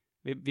slags...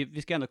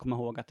 Vi ska ändå komma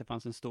ihåg att det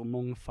fanns en stor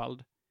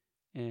mångfald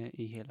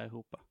i hela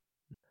Europa.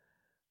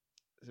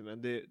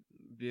 Men det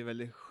blir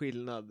väldigt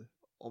skillnad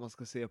om man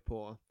ska se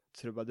på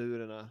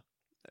trubadurerna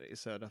i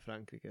södra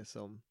Frankrike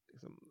som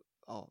liksom,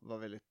 var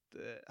väldigt,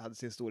 hade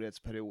sin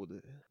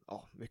storhetsperiod,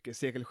 mycket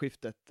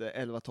sekelskiftet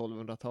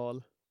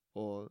 1100-1200-tal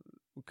och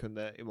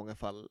kunde i många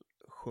fall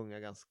sjunga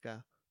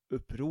ganska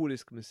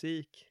upprorisk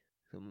musik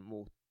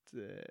mot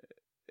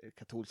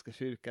katolska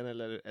kyrkan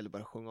eller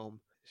bara sjunga om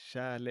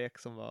kärlek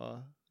som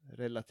var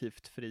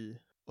relativt fri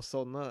och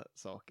sådana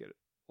saker.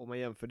 Om man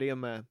jämför det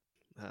med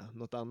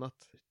något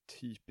annat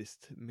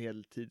typiskt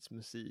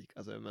medeltidsmusik,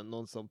 alltså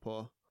någon som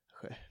på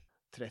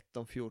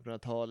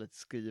 1300-1400-talet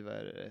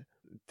skriver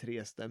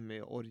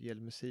trestämmig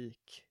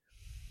orgelmusik.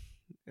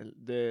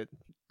 Det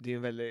är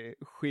en väldig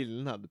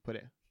skillnad på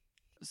det.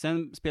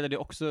 Sen spelar det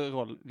också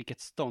roll vilket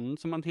stånd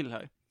som man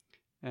tillhör.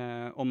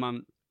 Om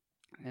man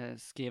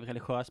skrev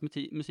religiös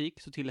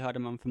musik så tillhörde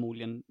man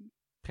förmodligen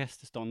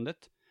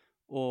prästeståndet.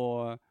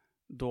 Och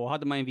då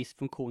hade man en viss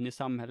funktion i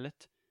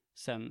samhället.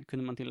 Sen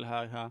kunde man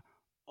tillhöra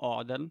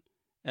adeln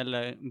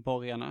eller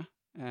borgarna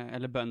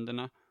eller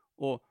bönderna.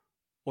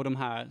 Och de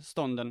här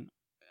stånden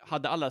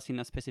hade alla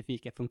sina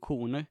specifika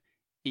funktioner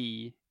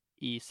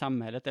i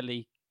samhället eller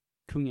i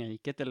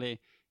kungariket eller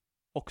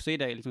också i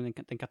det, liksom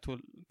den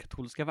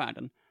katolska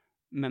världen.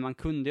 Men man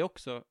kunde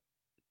också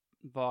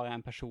vara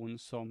en person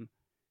som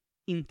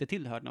inte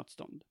tillhörde något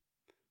stånd.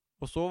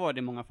 Och så var det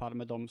i många fall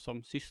med de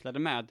som sysslade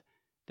med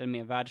den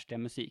mer världsliga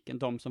musiken,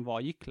 de som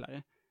var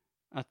gycklare.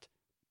 Att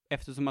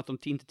eftersom att de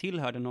inte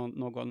tillhörde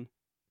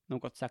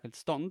något särskilt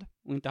stånd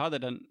och inte hade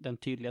den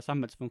tydliga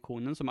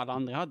samhällsfunktionen som alla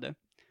andra hade,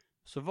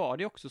 så var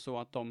det också så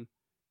att de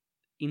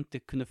inte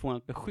kunde få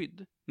något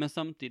beskydd, men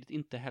samtidigt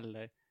inte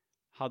heller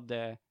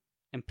hade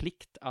en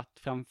plikt att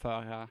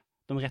framföra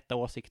de rätta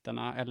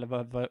åsikterna eller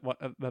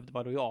behövde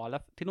vara lojala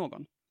till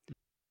någon.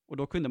 Och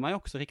då kunde man ju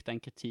också rikta en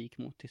kritik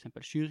mot till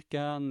exempel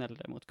kyrkan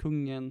eller mot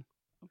kungen.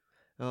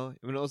 Ja,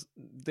 men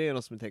det är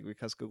något som jag tänker vi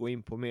kanske ska gå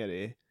in på mer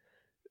i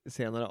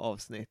senare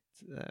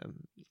avsnitt.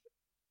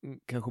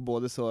 Kanske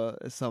både så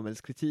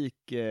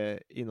samhällskritik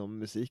inom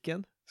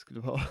musiken skulle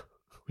vara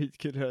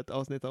skitkul att höra ett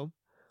avsnitt om.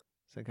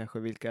 Sen kanske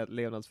vilka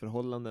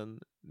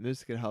levnadsförhållanden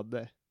musiker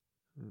hade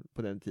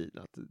på den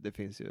tiden. Att det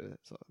finns ju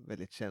så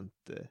väldigt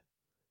känt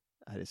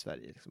här i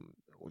Sverige liksom,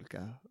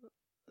 olika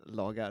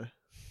lagar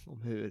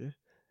om hur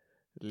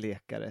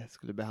lekare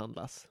skulle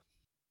behandlas.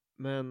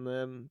 Men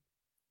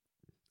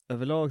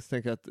överlag så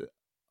tänker jag att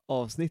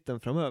avsnitten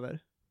framöver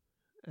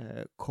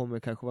kommer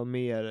kanske vara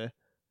mer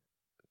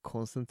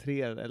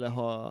koncentrerade eller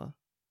ha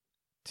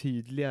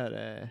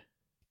tydligare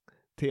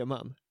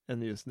teman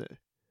än just nu.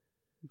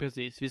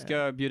 Precis, vi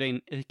ska bjuda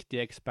in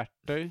riktiga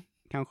experter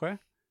kanske.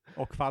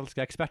 Och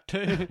falska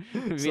experter.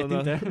 Vi vet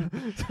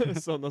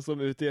inte. Sådana som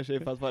utger sig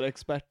för att vara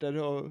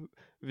experter och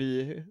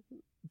vi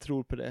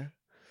tror på det.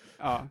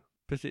 Ja,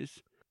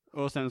 precis.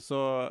 Och sen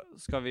så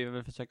ska vi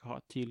väl försöka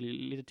ha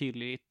lite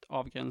tydligt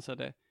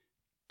avgränsade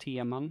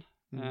teman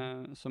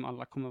som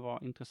alla kommer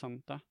vara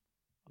intressanta.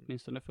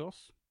 Åtminstone för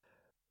oss.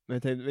 Men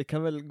jag tänkte, vi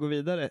kan väl gå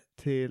vidare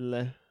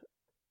till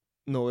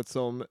något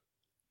som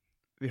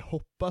vi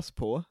hoppas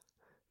på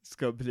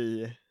ska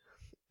bli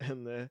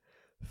en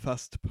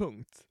fast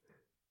punkt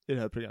i det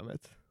här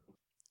programmet.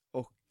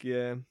 Och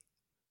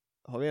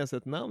har vi ens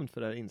ett namn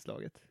för det här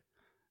inslaget?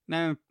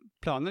 Nej,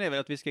 planen är väl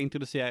att vi ska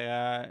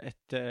introducera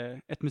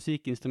ett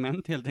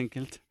musikinstrument helt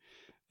enkelt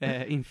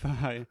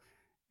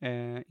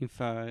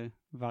inför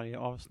varje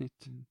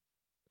avsnitt.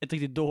 Ett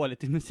riktigt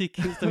dåligt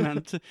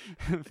musikinstrument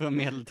från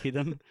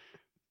medeltiden.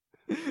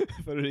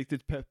 För att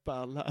riktigt peppa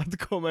alla att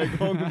komma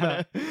igång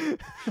med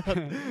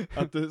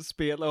att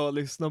spela och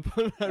lyssna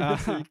på den här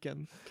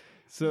musiken.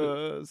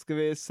 Så ska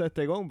vi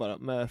sätta igång bara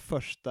med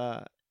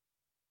första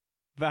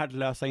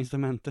värdelösa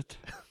instrumentet.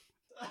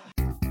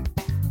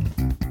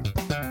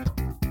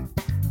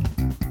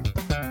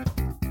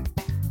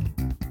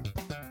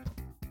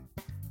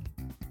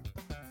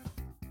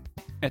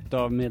 Ett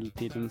av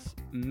medeltidens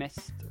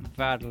mest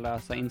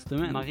värdelösa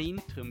instrument.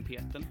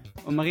 Marintrumpeten.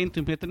 Och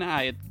marintrumpeten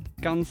är ett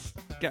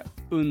ganska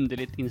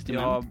underligt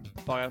instrument. Jag har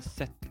bara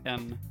sett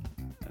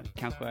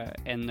kanske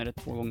en eller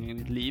två gånger i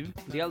mitt liv.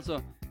 Det är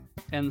alltså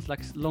en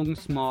slags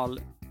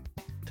långsmal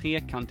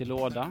trekantig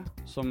låda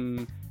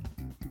som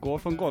går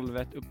från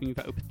golvet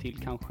ungefär upp till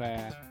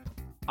kanske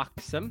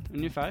axeln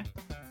ungefär.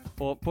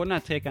 Och på den här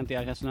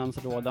trekantiga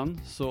resonanslådan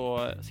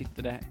så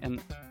sitter det en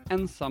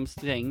ensam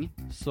sträng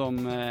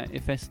som är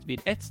fäst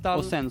vid ett stall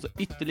och sen så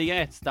ytterligare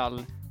ett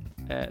stall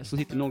som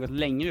sitter något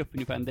längre upp,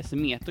 ungefär en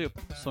decimeter upp,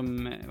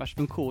 som vars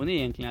funktion är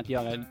egentligen att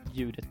göra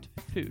ljudet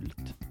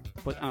fult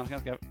på ett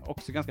annat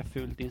också ganska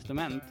fult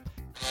instrument.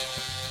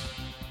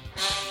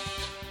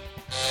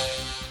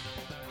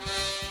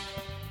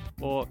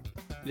 Och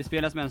det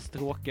spelas med en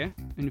stråke,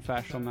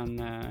 ungefär som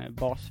en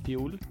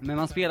basfiol. Men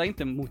man spelar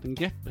inte mot en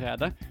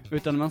greppbräda,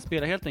 utan man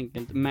spelar helt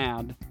enkelt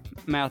med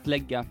att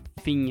lägga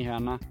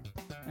fingrarna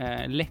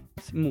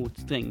lätt mot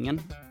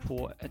strängen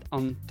på ett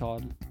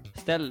antal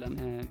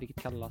ställen,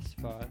 vilket kallas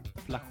för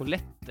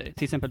flageoletter.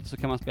 Till exempel så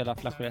kan man spela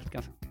flageolett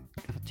ganska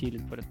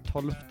tydligt på det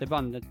 12:e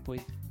bandet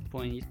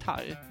på en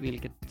gitarr,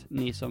 vilket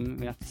ni som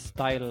velat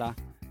styla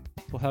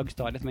på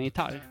högstadiet med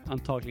gitarr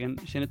antagligen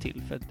känner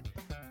till, för att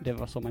det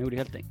var så man gjorde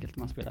helt enkelt.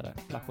 Man spelade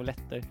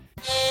flageoletter.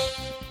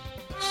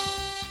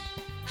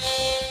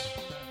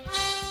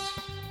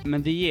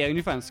 Men det ger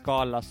ungefär en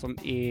skala som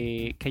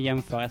kan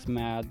jämföras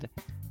med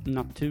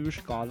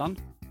naturskalan,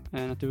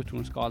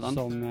 naturtonskalan,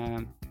 som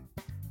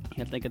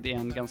helt enkelt är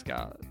en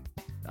ganska,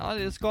 ja,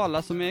 det är en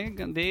skala som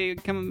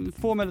kan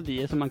få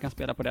melodier som man kan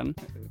spela på den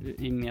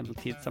i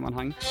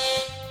medeltidssammanhang.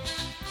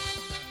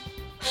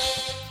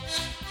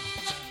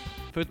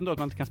 Förutom då att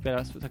man inte kan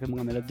spela särskilt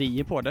många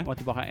melodier på det och att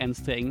det bara har en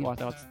sträng och att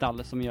det har ett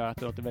stall som gör att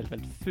det låter väldigt,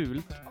 väldigt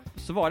fult,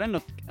 så var det ändå,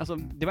 alltså,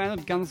 det var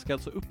ändå ett ganska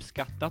så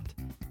uppskattat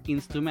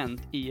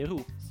instrument i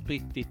Europa,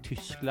 spritt i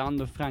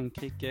Tyskland och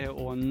Frankrike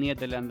och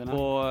Nederländerna.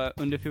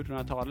 Och under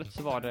 1400-talet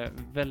så var det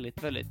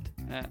väldigt, väldigt,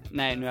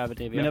 nej nu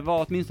överdriver jag, men det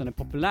var åtminstone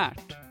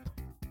populärt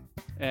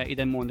i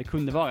den mån det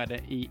kunde vara det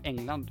i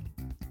England.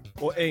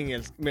 Och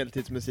engelsk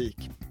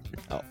medeltidsmusik.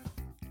 Ja,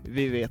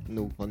 vi vet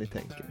nog vad ni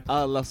tänker.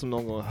 Alla som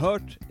någon gång har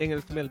hört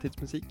engelsk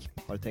medeltidsmusik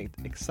har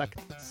tänkt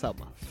exakt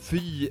samma.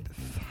 Fy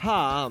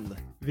fan!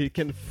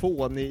 Vilken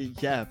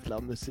fånig jävla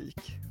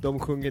musik. De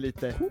sjunger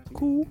lite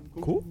koko,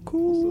 koko.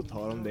 Och så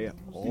tar de det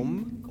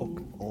om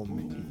och om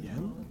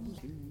igen.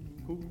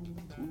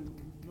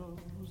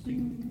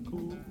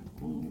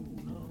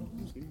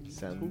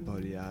 Sen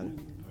börjar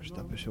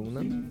första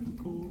personen.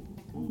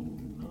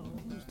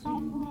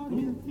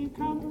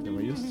 Det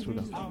var just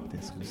trodde att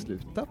det skulle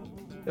sluta.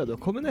 Ja, då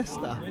kommer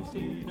nästa.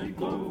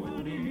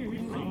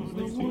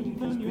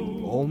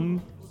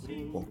 Om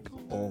och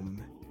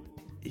om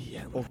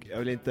igen. Och jag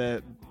vill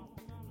inte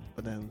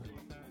vara den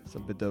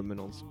som bedömer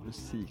någons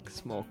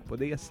musiksmak på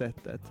det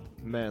sättet.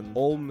 Men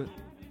om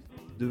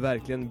du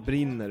verkligen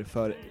brinner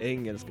för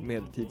engelsk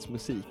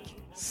medeltidsmusik,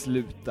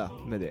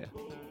 sluta med det.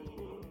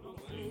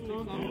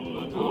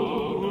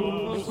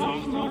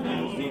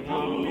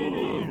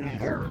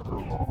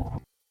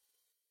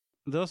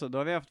 Då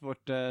har vi haft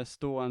vårt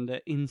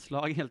stående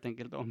inslag helt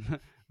enkelt om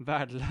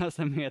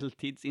värdelösa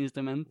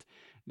medeltidsinstrument.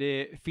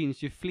 Det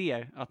finns ju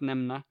fler att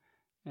nämna,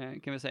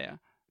 kan vi säga.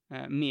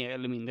 Mer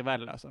eller mindre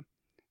värdelösa.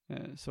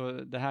 Så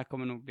det här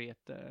kommer nog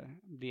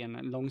bli en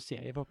lång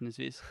serie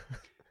förhoppningsvis.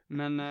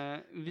 Men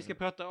vi ska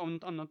prata om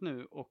något annat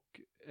nu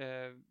och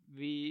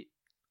vi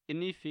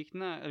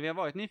har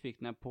varit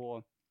nyfikna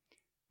på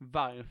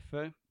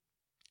varför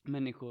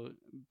människor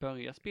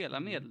börjar spela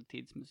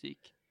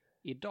medeltidsmusik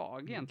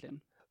idag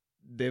egentligen.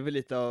 Det är väl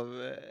lite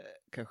av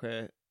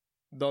kanske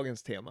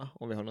dagens tema,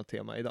 om vi har något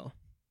tema idag.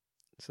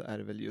 Så är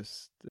det väl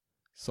just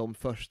som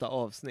första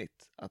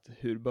avsnitt, att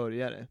hur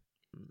börjar det?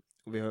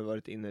 Och vi har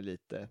varit inne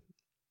lite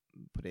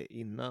på det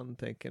innan,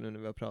 tänker jag, nu när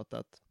vi har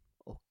pratat.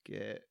 Och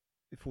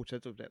vi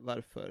fortsätter på det.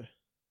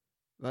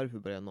 Varför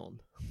börjar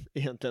någon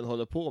egentligen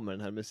hålla på med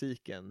den här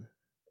musiken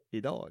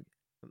idag?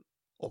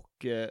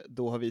 Och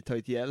då har vi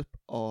tagit hjälp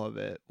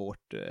av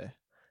vårt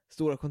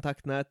stora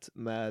kontaktnät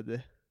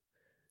med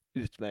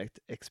utmärkt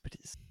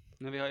expertis.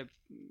 Men vi har ju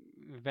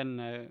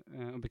vänner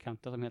och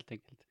bekanta som helt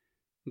enkelt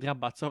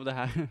drabbats av det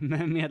här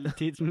med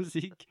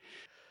medeltidsmusik.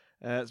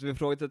 Så vi har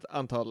frågat ett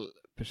antal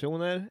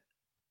personer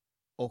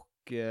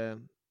och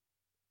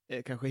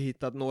kanske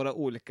hittat några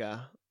olika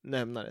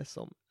nämnare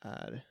som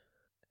är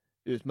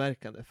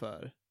utmärkande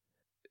för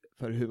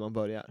hur man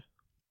börjar.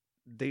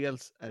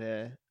 Dels är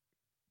det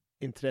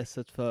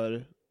intresset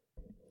för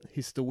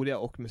historia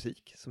och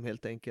musik som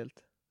helt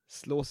enkelt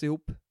slås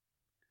ihop.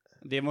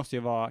 Det måste ju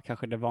vara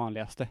kanske det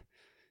vanligaste.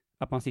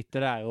 Att man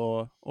sitter där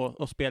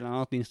och spelar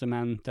något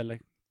instrument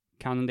eller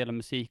kan en del av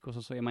musik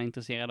och så är man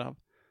intresserad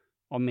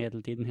av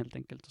medeltiden helt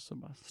enkelt. Och så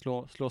bara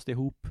slås det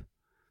ihop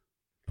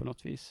på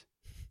något vis.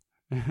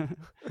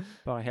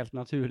 Bara helt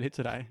naturligt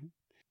sådär.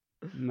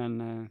 Men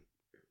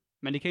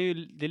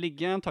det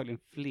ligger antagligen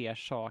fler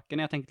saker.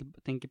 När jag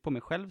tänker på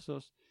mig själv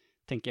så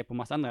tänker jag på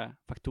massa andra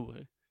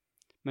faktorer.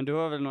 Men du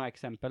har väl några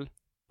exempel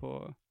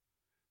på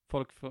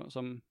folk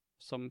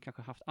som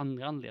kanske haft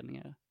andra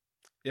anledningar?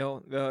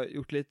 Ja, vi har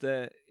gjort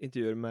lite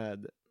intervjuer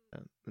med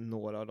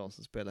några av de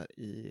som spelar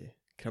i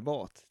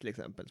Krabat till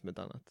exempel, som ett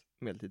annat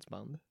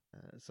medeltidsband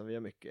som vi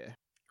har mycket.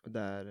 Och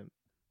där,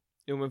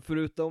 men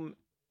förutom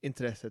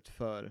intresset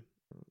för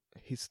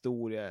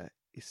historia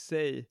i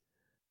sig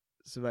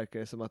så verkar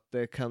det som att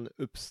det kan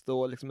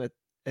uppstå liksom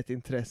ett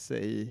intresse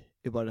i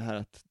bara det här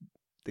att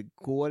det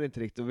går inte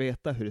riktigt att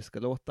veta hur det ska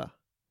låta.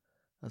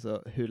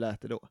 Alltså, hur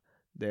lät det då?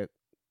 Det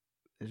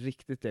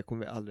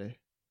kommer vi aldrig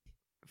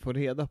få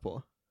reda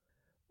på.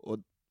 Och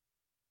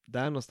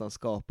där någonstans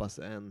skapas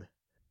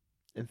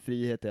en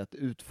frihet i att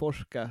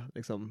utforska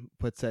liksom,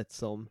 på ett sätt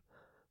som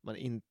man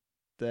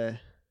inte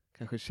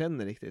kanske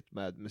känner riktigt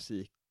med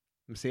musik.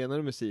 Med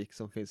senare musik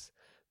som finns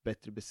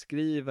bättre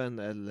beskriven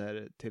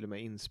eller till och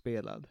med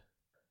inspelad.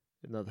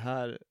 Utan att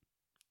här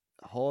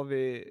har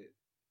vi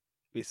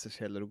vissa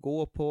källor att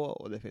gå på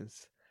och det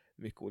finns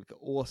mycket olika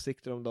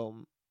åsikter om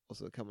dem. Och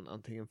så kan man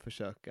antingen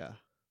försöka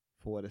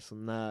få det så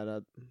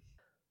nära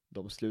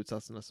de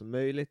slutsatserna som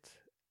möjligt.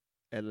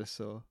 Eller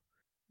så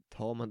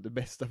tar man det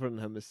bästa från den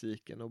här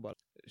musiken och bara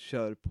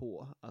kör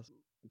på. Alltså,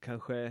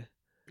 kanske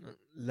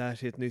lär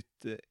sig ett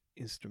nytt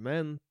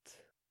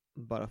instrument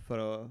bara för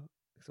att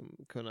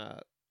liksom,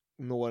 kunna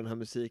nå den här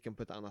musiken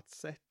på ett annat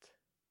sätt.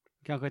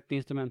 Kanske ett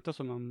instrument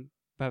som man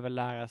behöver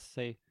lära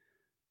sig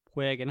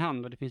på egen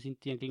hand, och det finns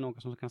inte egentligen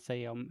någon som kan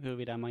säga om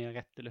huruvida man gör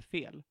rätt eller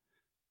fel.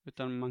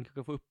 Utan man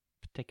kanske får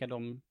upptäcka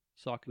de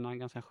sakerna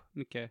ganska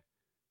mycket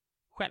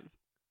själv.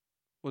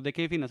 Och det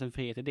kan ju finnas en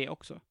frihet i det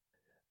också.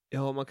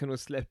 Ja, man kan nog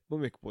släppa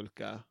mycket på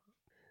olika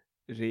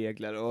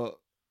regler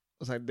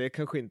och sagt, det är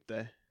kanske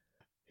inte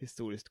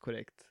historiskt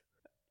korrekt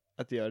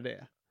att göra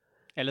det.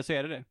 Eller så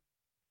är det.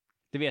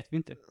 Det vet vi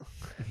inte.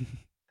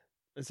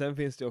 Men sen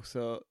finns det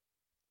också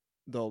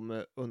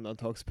de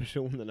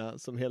undantagspersonerna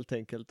som helt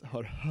enkelt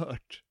har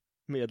hört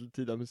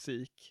medeltida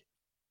musik,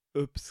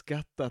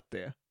 uppskattat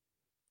det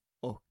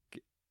och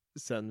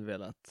sen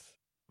velat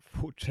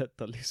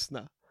fortsätta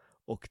lyssna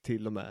och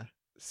till och med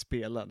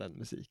spela den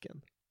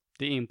musiken.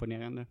 Det är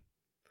imponerande.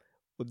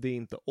 Och det är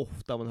inte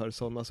ofta man hör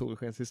sådana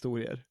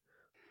solskenshistorier.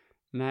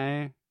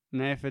 Nej,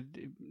 för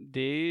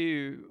det är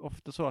ju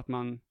ofta så att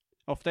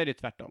ofta är det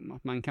tvärtom.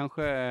 Att man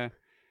kanske,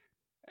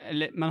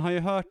 eller man har ju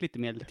hört lite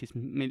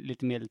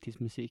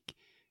medeltidsmusik.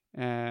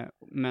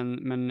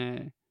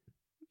 Men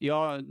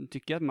jag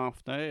tycker att man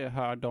ofta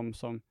hör de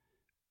som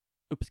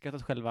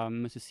uppskattat själva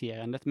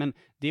musicerandet. Men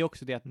det är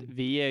också det att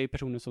vi är ju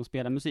personer som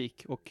spelar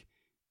musik, och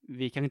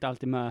vi kan inte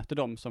alltid möta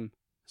dem som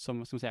ska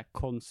man säga,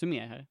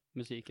 konsumerar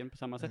musiken på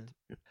samma sätt.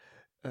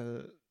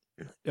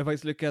 Jag har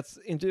faktiskt lyckats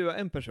intervjua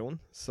en person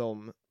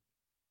som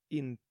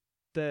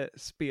inte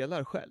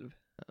spelar själv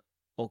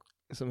och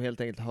som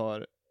helt enkelt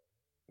har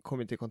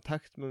kommit i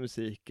kontakt med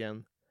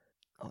musiken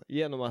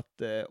genom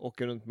att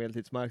åka runt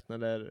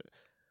medeltidsmarknader,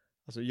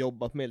 alltså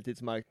jobba på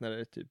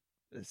medeltidsmarknader, typ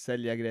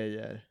sälja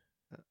grejer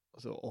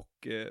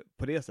och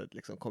på det sättet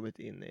liksom kommit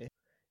in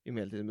i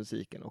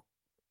medeltidsmusiken och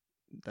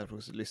därför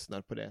också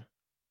lyssnar på det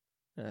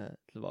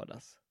till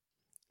vardags.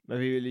 Men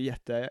vi vill ju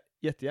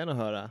jättegärna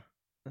höra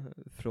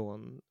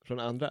från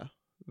andra.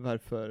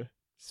 Varför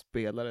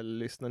spelar eller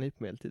lyssnar ni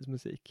på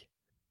medeltidsmusik?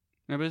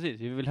 Ja,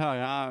 precis. Vi vill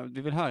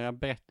höra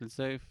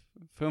berättelser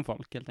från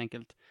folk helt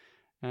enkelt.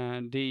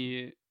 Det är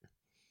ju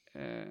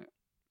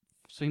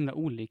så himla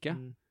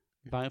olika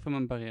varför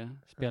man börjar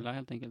spela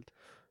helt enkelt.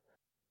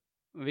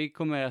 Vi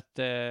kommer att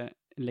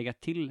lägga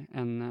till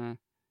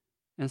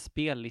en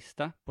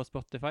spellista på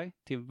Spotify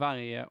till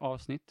varje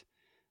avsnitt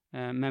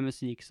med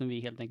musik som vi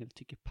helt enkelt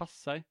tycker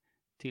passar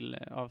till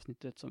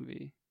avsnittet som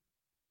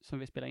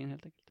vi spelar in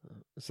helt enkelt.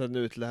 Så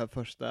nu till det här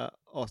första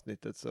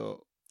avsnittet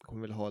så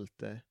kommer vi ha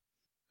lite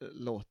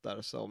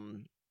låtar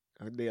som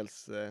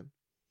dels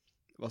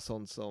var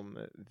sånt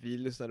som vi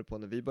lyssnade på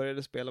när vi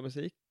började spela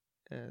musik,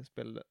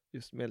 spela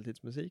just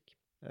medeltidsmusik,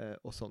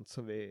 och sånt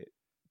som vi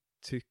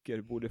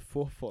tycker borde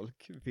få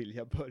folk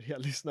vilja börja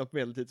lyssna på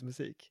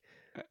medeltidsmusik.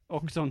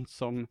 Och sånt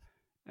som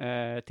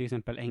till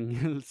exempel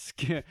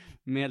engelsk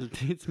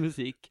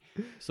medeltidsmusik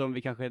som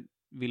vi kanske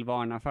vill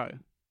varna för.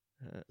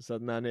 Så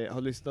att när ni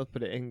har lyssnat på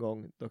det en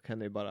gång, då kan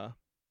ni bara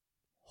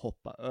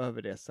hoppa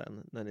över det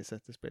sen när ni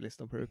sätter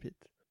spellistan på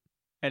repeat.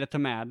 Eller ta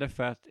med det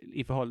för att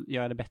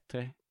göra det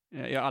bättre.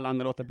 Göra alla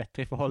andra låtar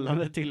bättre i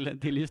förhållande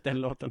till just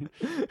den låten.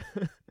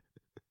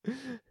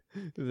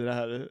 Det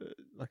här,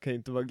 man kan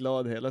inte vara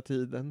glad hela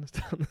tiden.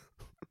 Utan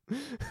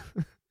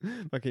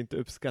man kan inte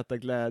uppskatta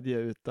glädje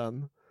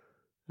utan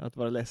att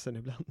vara ledsen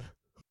ibland.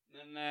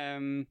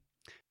 Men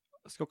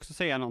jag ska också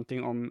säga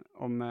någonting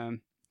om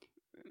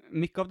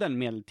mycket av den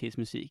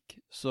medeltidsmusik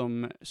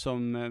som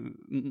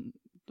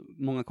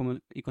många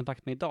kommer i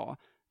kontakt med idag.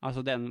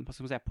 Alltså den, vad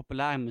ska man säga,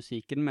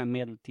 populärmusiken med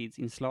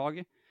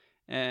medeltidsinslag.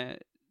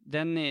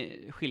 Den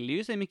skiljer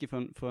ju sig mycket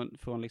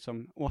från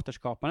liksom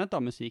återskapandet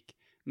av musik.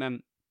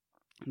 Men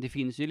det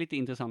finns ju lite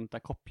intressanta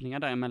kopplingar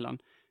däremellan.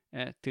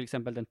 Till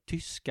exempel den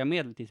tyska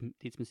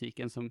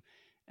medeltidsmusiken som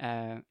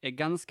är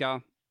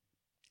ganska,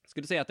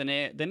 skulle säga att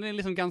den är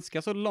liksom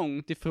ganska så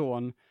långt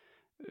ifrån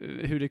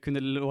hur det kunde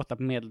låta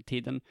på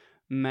medeltiden,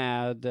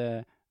 med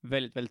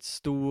väldigt, väldigt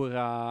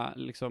stora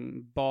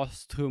liksom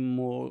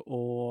bastrummor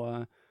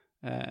och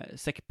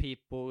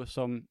säckpipor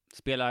som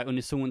spelar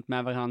unisont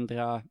med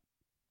varandra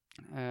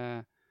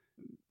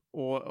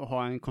och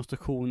har en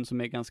konstruktion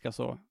som är ganska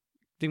så,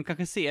 de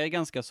kanske ser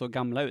ganska så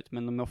gamla ut,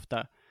 men de är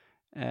ofta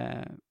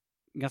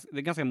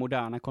ganska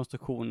moderna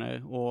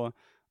konstruktioner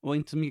och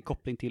inte så mycket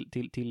koppling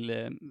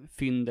till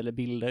fynd eller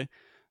bilder.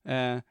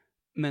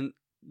 Men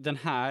den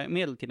här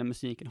medeltida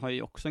musiken har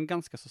ju också en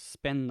ganska så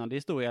spännande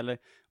historia, eller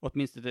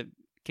åtminstone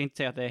kan jag inte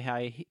säga att det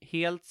här är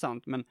helt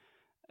sant, men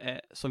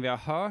som vi har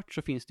hört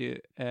så finns det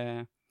ju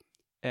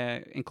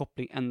en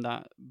koppling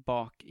ända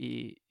bak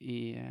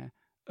i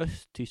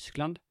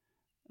Östtyskland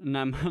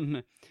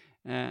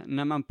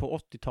när man på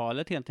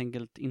 80-talet helt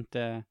enkelt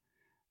inte,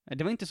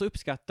 det var inte så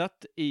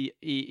uppskattat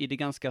i det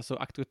ganska så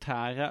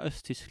auktoritära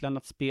Östtyskland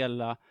att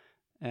spela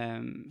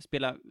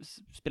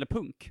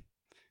punk.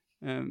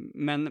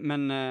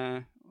 Men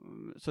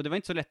så det var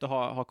inte så lätt att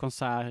ha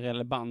konserter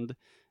eller band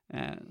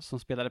som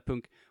spelade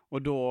punk.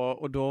 Och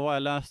då var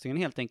lösningen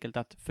helt enkelt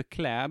att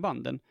förklä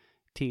banden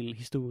till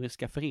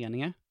historiska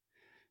föreningar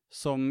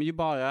som ju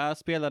bara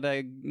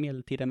spelade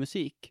medeltida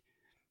musik.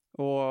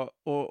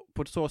 Och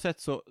på så sätt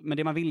så, men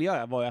det man ville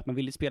göra var ju att man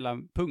ville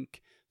spela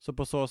punk. Så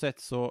på så sätt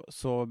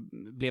så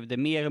blev det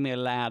mer och mer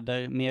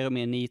läder, mer och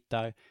mer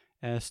nitar,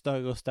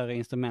 större och större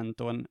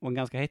instrument och en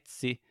ganska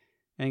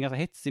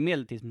hetsig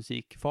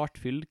medeltidsmusik,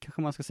 fartfylld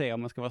kanske man ska säga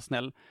om man ska vara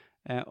snäll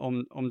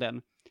om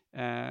den.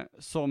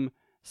 Som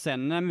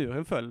sen när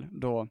muren föll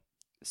då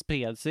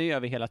spred sig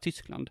över hela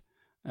Tyskland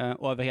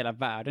och över hela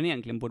världen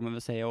egentligen borde man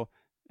väl säga, och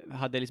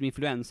hade liksom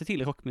influenser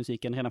till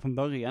rockmusiken redan från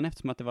början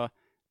eftersom att det var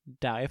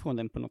därifrån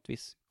den på något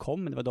vis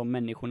kom. Det var de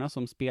människorna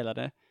som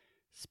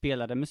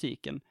spelade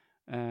musiken.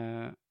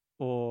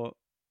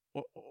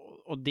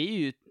 Och det är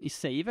ju i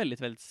sig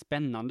väldigt, väldigt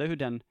spännande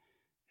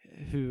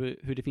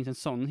hur det finns en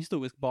sån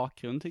historisk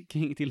bakgrund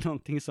till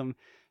någonting som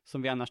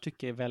vi annars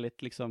tycker är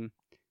väldigt liksom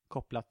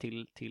kopplat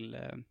till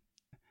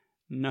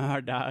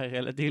nördar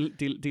eller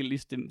till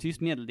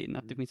just medeltiden,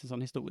 att det finns en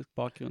sån historisk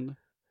bakgrund.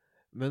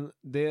 Men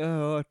det har jag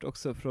hört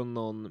också från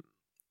någon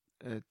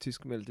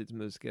tysk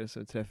medeltidsmusiker som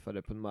vi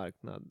träffade på en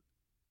marknad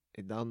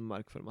i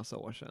Danmark för en massa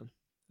år sedan.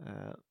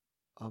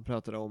 Han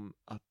pratade om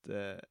att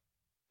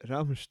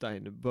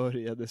Rammstein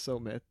började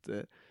som ett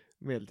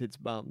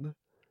medeltidsband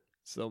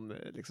som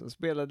liksom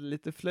spelade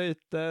lite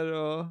flöjter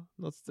och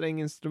något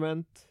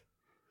stränginstrument.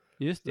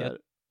 Just det. Där,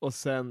 och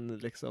sen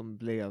liksom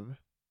blev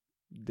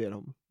det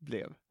de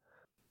blev.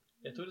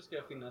 Jag tror det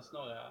ska finnas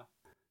några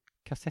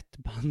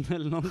kassettband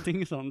eller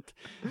någonting sånt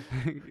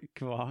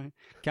kvar.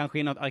 Kanske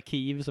i något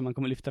arkiv som man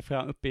kommer lyfta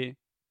fram upp i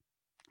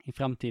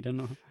framtiden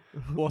och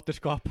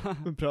återskapa.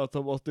 Prata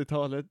om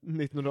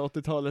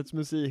 1980-talets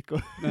musik och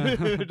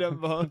hur den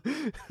var.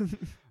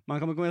 Man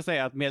kommer kunna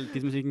säga att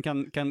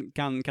medeltidsmusiken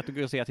kan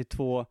kategoriseras i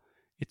två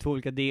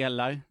olika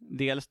delar.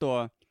 Dels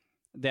då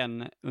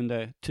den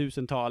under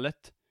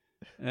 1000-talet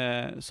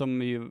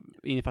som ju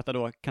innefattar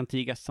då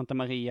Cantigas, Santa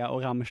Maria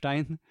och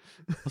Rammstein.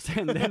 Och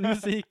sen den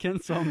musiken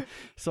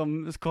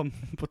som kom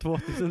på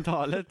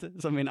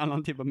 2000-talet som är en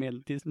annan typ av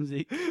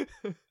medeltidsmusik.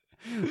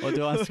 Och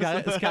dra en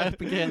skarp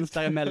gräns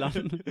däremellan.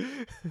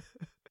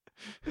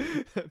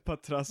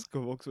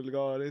 Patraskov och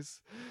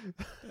Solgaris.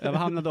 Vad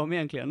hamnar de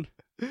egentligen?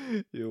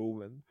 Jo,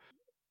 men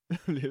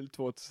det blir väl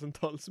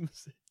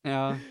 2000-talsmusik.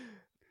 Ja.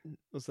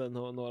 Och sen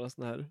har några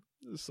såna här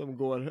som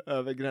går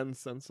över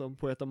gränsen som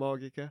Poeta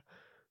Magica.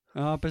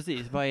 Ja,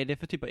 precis. Vad är det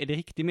för typ? Är det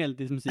riktig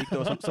medeltidsmusik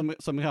då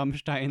som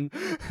Rammstein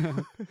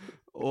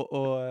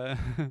och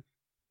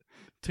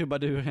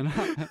trubadurerna?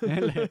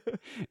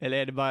 eller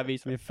är det bara vi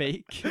som är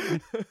fake?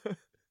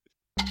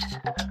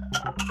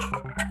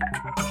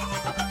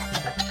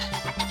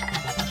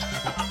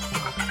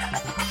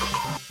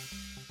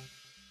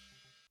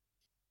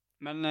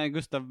 Men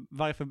Gustav,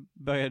 varför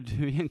började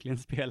du egentligen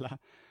spela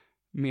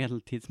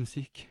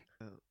medeltidsmusik?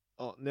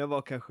 Ja, när jag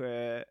var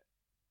kanske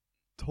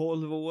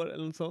 12 år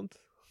eller något sånt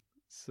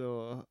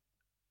så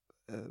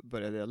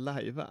började jag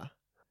lajva.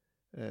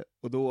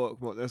 Och då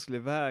kom jag skulle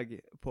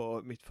iväg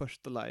på mitt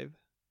första live.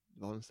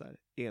 Det var en sån här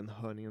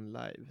Enhörningen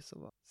live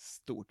som var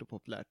stort och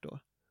populärt då.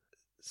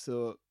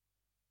 Så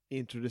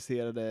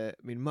introducerade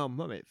min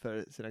mamma mig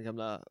för sina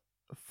gamla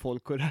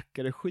folk- och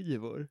rackare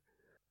skivor.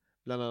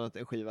 Bland annat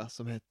en skiva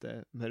som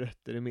hette Med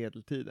rötter i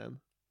medeltiden.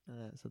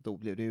 Så då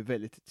blev det ju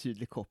väldigt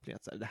tydlig koppling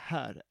att så här, det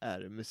här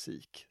är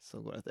musik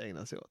som går att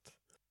ägna sig åt.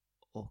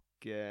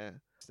 Och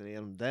sen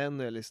genom den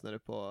och jag lyssnade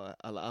på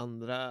alla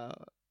andra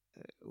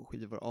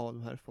skivor av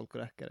de här folk- och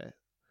rackare.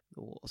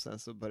 Och sen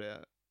så började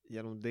jag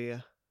genom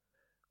det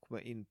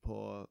komma in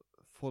på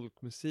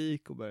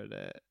folkmusik och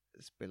började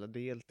spela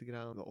det lite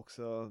grann. Och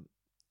också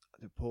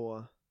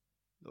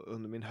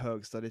under min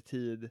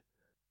högstadietid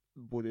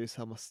bodde i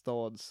samma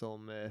stad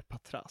som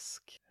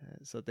Patrask.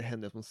 Så att det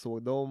hände att man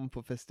såg dem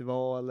på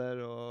festivaler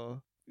och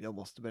jag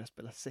måste börja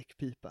spela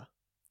säckpipa.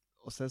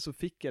 Och sen så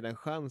fick jag den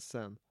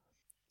chansen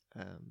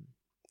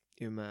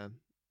i och med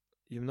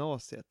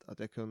gymnasiet att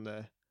jag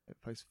kunde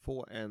faktiskt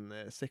få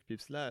en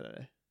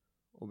säckpipslärare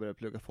och börja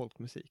plugga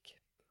folkmusik.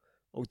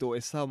 Och då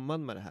i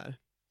samband med det här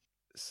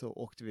så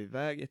åkte vi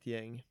iväg ett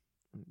gäng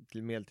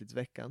till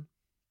Medeltidsveckan.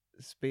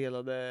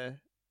 Spelade,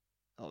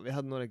 vi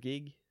hade några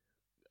gig.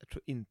 Jag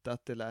tror inte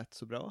att det lät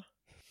så bra.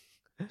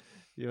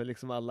 Vi var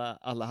liksom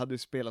alla hade ju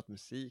spelat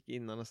musik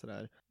innan och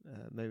sådär.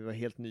 Men vi var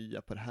helt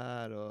nya på det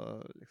här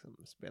och liksom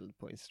spelade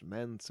på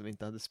instrument som vi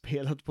inte hade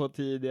spelat på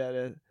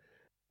tidigare.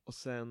 Och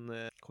sen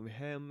kom vi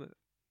hem,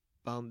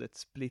 bandet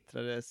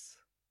splittrades,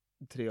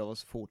 3 av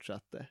oss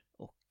fortsatte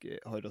och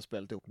har ju då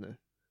spelat ihop nu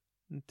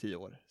 10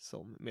 år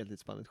som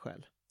medeltidsbandet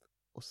själv.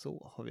 Och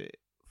så har vi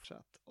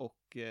fortsatt.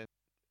 Och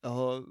jag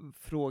har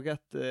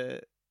frågat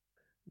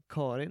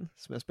Karin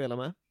som jag spelar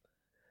med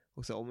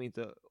också om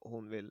inte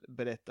hon vill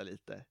berätta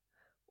lite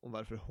om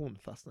varför hon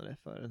fastnade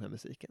för den här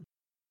musiken.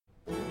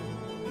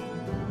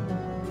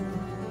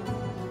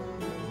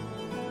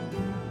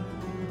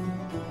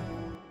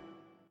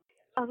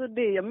 Alltså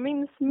det jag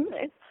minns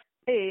mest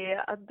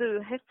är att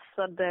du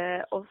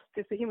hetsade oss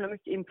till så himla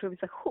mycket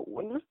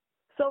improvisation.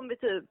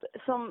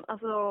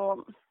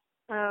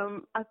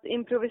 Att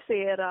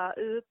improvisera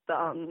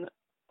utan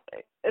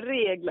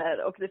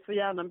regler och det får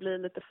gärna bli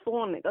lite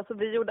fånigt. Alltså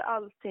vi gjorde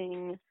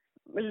allting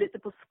lite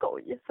på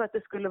skoj för att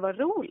det skulle vara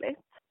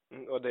roligt.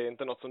 Och det är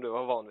inte något som du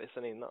var van vid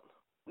sen innan?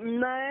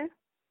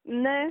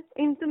 Nej,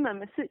 inte med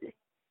musik.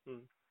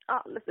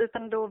 alls.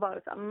 Utan då var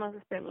det så här, man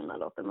ska spela den här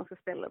låten, man ska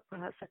spela på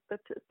det här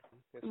sättet typ.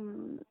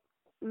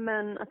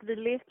 Men att vi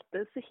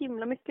lekte så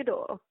himla mycket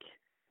då.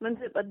 Men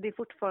typ att det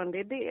fortfarande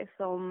är det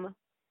som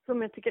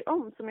jag tycker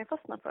om, som jag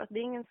fastnar för. Att det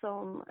är ingen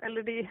som,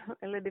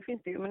 eller det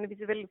finns det ju, men det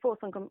finns ju väldigt få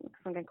som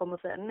kan komma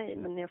och säga nej,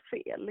 men ni har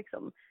fel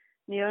liksom.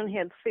 Ni gör en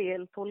helt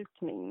fel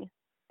tolkning.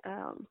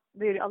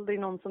 Det är det aldrig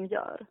någon som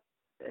gör.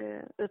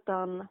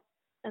 Utan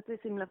att det är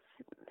så himla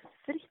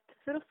fritt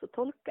för oss att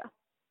tolka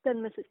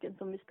den musiken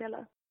som vi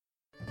spelar.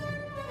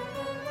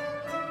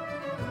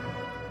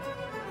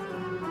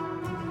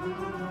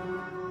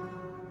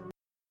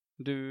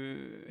 Du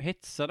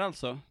hetsade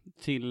alltså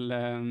till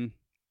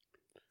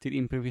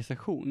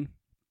improvisation?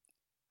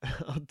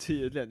 Ja,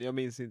 tydligen. Jag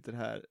minns inte det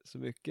här så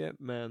mycket,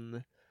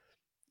 men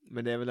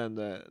det är väl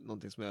ändå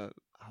någonting som jag har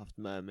haft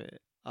med mig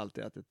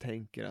alltid, att jag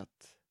tänker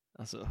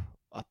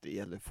att det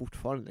gäller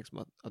fortfarande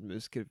liksom, att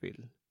musiker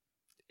vill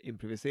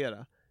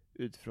improvisera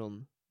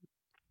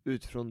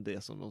utifrån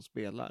det som de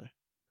spelar.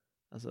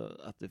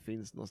 Alltså att det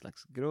finns någon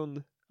slags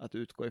grund att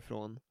utgå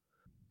ifrån,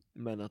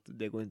 men att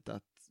det går inte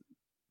att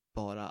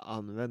bara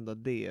använda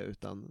det,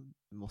 utan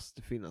det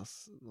måste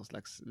finnas någon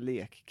slags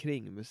lek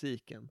kring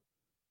musiken.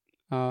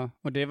 Ja,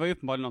 och det var ju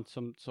uppenbarligen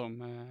något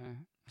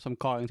som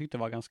Karin tyckte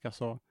var ganska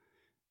så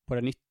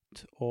både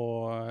nytt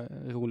och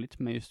roligt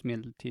med just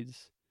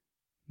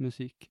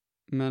medeltidsmusik.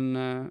 Men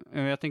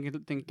jag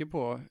tänker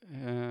på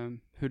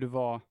hur det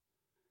var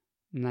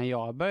när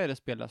jag började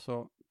spela,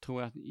 så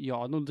tror jag att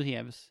jag nog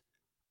drevs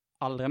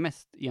allra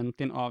mest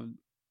egentligen av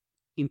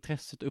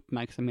intresset och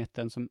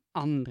uppmärksamheten som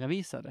andra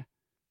visade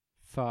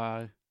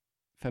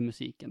för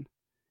musiken.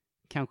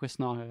 Kanske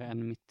snarare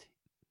än mitt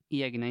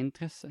egna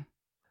intresse.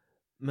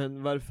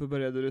 Men varför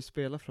började du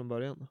spela från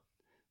början?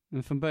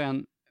 Men från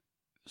början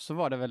så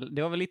var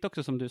det var väl lite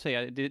också som du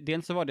säger.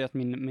 Dels så var det att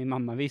min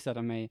mamma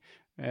visade mig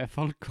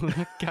folk och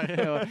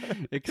rackare och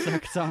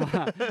exakt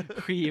samma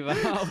skiva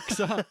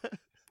också.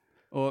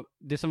 Och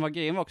det som var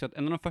grejen var också att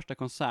en av de första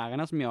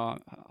konserterna som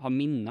jag har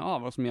minne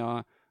av och som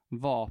jag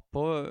var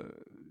på,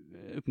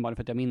 uppenbarligen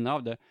för att jag minne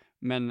av det,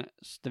 men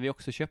där vi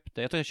också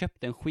köpte, jag tror jag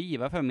köpte en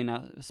skiva för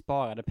mina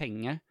sparade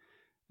pengar.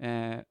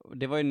 Och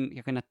det var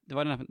ju det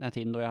var den här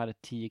tiden då jag hade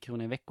 10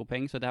 kronor i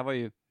veckopeng, så det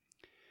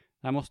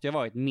här måste ju ha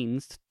varit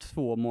minst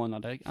 2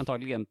 månader,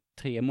 antagligen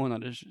 3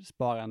 månaders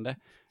sparande.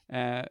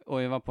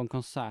 Och jag var på en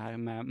konsert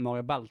med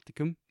Mario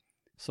Baltikum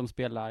som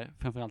spelar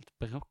framförallt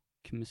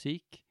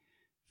barockmusik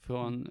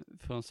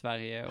från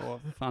Sverige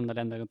och från andra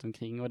länder runt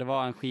omkring. Och det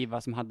var en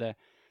skiva som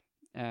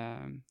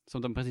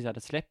som de precis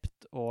hade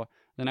släppt. Och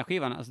den här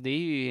skivan, alltså det är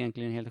ju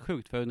egentligen helt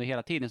sjukt, för under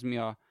hela tiden som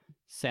jag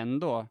sen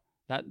då,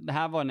 det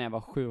här var när jag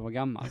var 7 år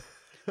gammal,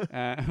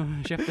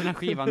 köpte den här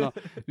skivan och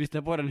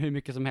lyssnade på den hur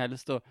mycket som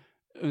helst. Och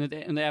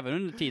även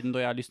under tiden då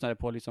jag lyssnade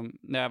på, liksom,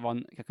 när jag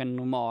var kanske en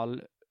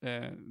normal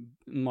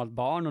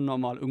barn och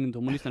normal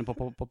ungdom och lyssnade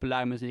på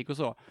populärmusik och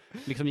så,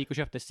 liksom gick och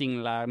köpte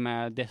singlar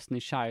med Destiny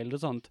Child och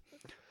sånt,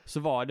 så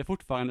var det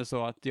fortfarande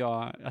så att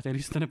jag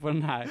lyssnade på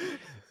den här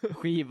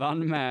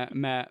skivan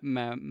med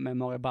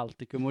Mario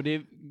Baltikum, och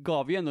det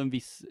gav ju ändå en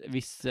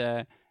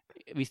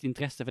visst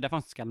intresse, för där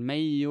fanns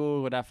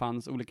skalmejor och där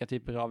fanns olika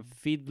typer av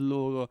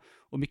fiddlor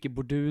och mycket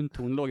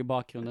bordunton låg i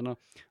bakgrunden,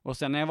 och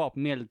sen när jag var på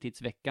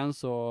medeltidsveckan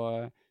så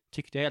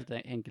tyckte jag helt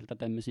enkelt att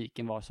den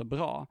musiken var så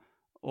bra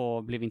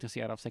och blev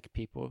intresserad av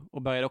säckpipor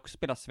och började också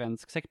spela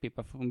svensk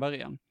säckpipa från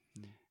början.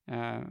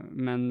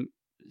 Men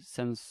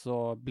sen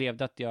så blev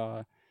det att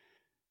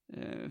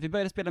vi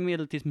började spela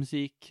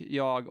medeltidsmusik,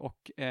 jag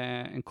och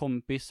en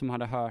kompis som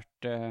hade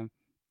hört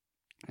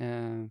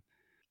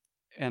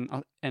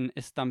en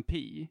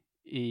estampi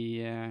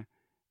i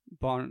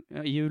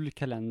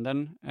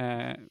julkalendern,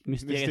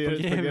 Mysteriet på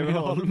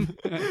Greveholm.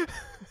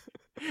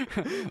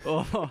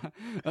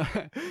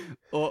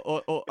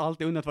 och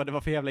alltid undrat vad det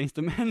var för jävla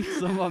instrument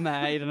som var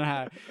med i den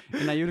här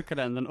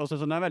julkalendern, och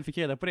så när jag väl fick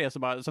reda på det så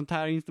bara, sånt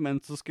här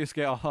instrument så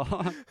ska jag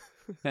ha.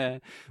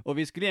 Och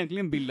vi tänkte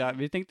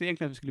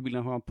egentligen att vi skulle bilda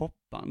en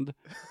popband,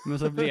 men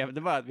så blev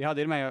det bara att vi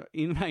hade de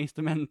här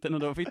instrumenten och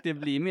då fick det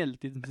bli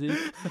medeltidsmusik.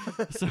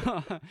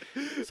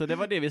 Så det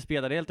var det vi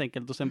spelade helt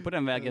enkelt, och sen på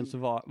den vägen så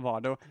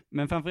var det.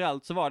 Men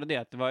framförallt så var det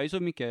att det var ju så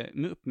mycket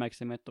med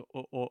uppmärksamhet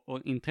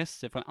och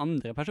intresse från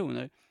andra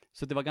personer,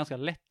 så det var ganska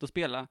lätt att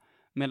spela,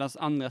 medan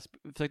andra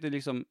försökte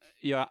liksom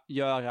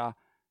göra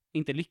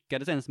inte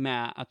lyckades ens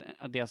med att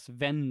deras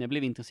vänner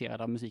blev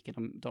intresserade av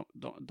musiken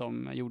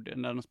de gjorde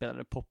när de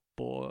spelade pop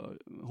och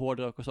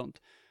hårdrock och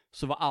sånt.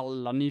 Så var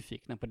alla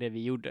nyfikna på det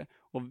vi gjorde.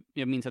 Och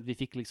jag minns att vi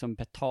fick liksom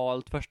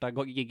betalt.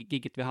 Första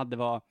giget vi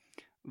hade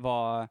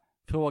var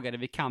frågade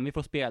vi, kan vi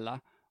få spela?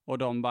 Och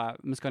de bara,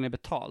 men ska ni ha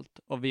betalt?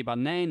 Och vi bara,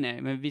 nej,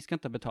 men vi ska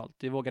inte ha betalt.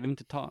 Det vågade vi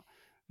inte ta.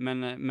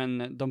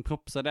 Men de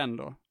propsade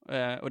ändå.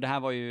 Och det här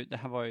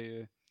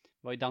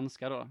var ju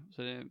danska då.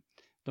 Så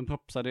de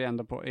propsade ju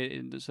ändå på,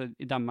 så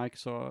i Danmark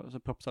så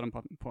propsade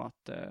de på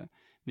att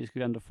vi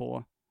skulle ändå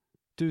få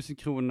 1000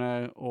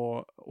 kronor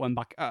och en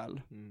back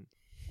öl.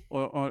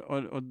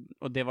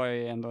 Och det var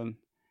ju ändå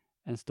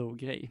en stor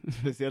grej.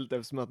 Speciellt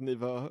eftersom att ni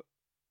var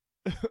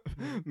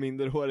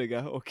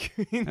minderåriga och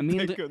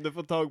inte kunde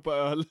få tag på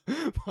öl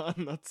på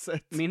annat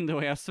sätt.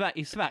 Minderåriga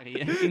i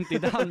Sverige, inte i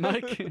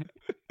Danmark.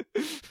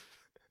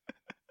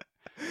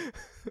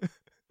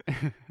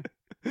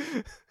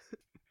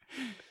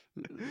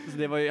 Så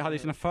det hade ju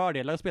sina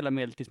fördelar att spela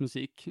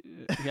medeltidsmusik,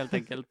 helt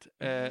enkelt.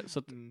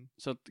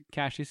 Så att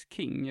cash is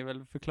king är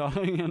väl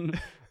förklaringen.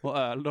 Och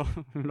öl då,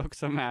 är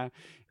också med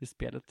i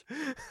spelet.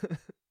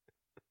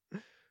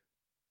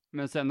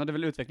 Men sen har det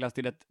väl utvecklats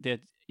till ett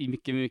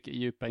mycket, mycket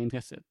djupare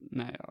intresse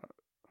när jag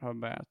har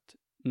börjat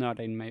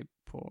nörda in mig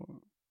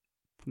på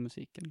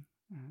musiken.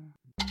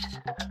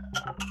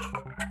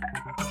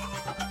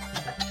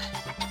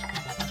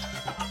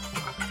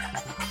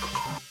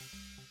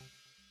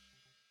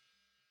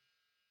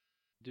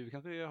 Du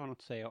kanske har något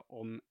att säga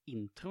om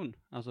intron,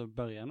 alltså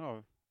början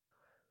av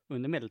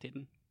under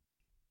medeltiden.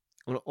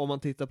 Om man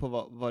tittar på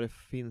vad det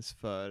finns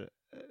för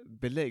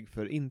belägg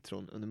för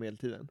intron under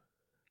medeltiden,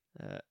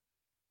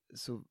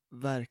 så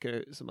verkar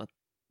det som att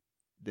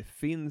det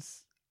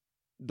finns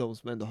de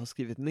som ändå har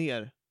skrivit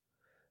ner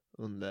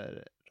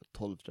under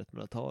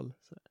 1200-1300-tal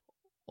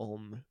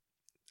om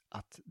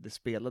att det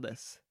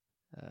spelades.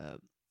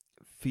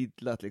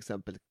 Fiddla till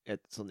exempel,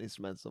 ett sånt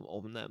instrument som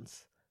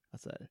omnämns.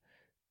 Alltså,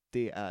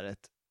 det är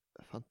ett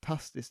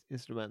fantastiskt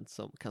instrument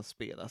som kan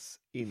spelas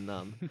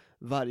innan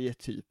varje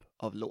typ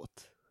av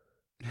låt.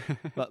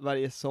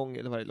 Varje sång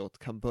eller varje låt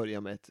kan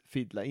börja med ett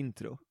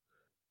fiddla-intro.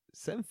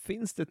 Sen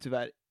finns det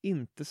tyvärr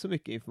inte så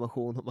mycket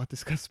information om att det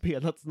ska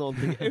spelas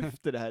någonting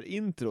efter det här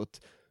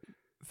introt,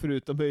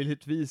 förutom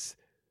möjligtvis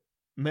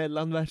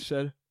mellan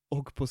verser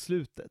och på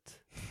slutet.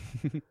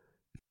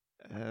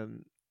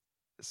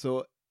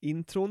 Så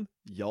intron,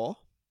 ja.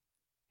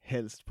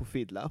 Helst på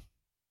fiddla.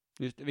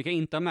 Just det, vi kan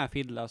inte ha med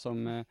fiddla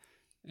som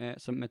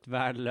ett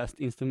värdelöst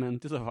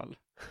instrument i så fall.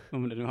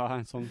 Om det nu har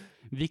en sån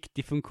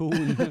viktig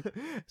funktion.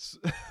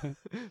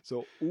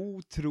 Så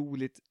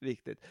otroligt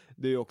viktigt.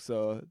 Det är ju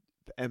också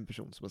en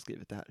person som har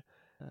skrivit det här.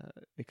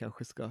 Vi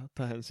kanske ska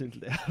ta hänsyn till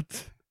det.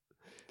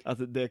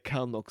 Att det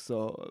kan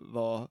också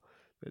vara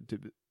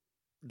typ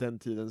den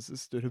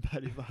tidens Sture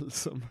Bergvall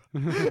som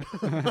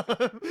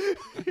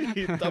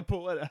hittar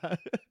på det här.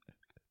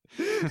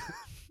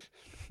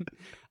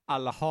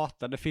 Alla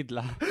hatade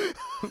fiddla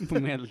på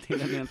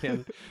medeltiden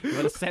egentligen. Det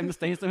var det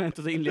sämsta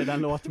instrumentet att inleda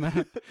en låt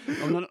med.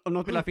 Om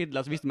någon spelar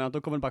fiddla så visste man att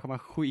då kommer det bara komma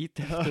skit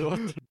efteråt.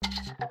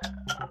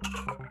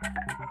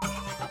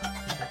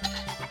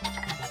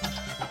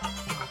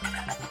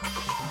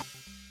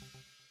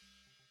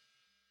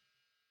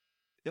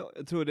 Ja,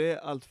 jag tror det är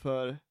allt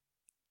för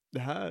det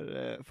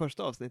här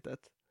första avsnittet.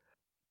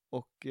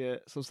 Och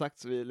som sagt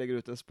så vi lägger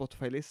ut en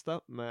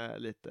Spotify-lista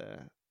med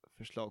lite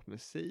förslag på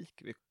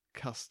musik. Vi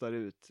kastar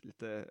ut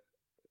lite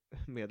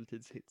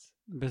medeltidshits.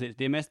 Precis,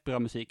 det är mest bra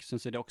musik, sen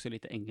så är det också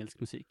lite engelsk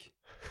musik.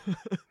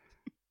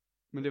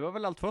 Men det var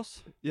väl allt för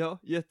oss? Ja,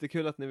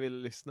 jättekul att ni ville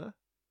lyssna.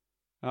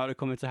 Ja, det har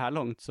kommit så här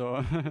långt så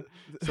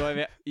är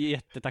vi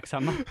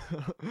jättetacksamma.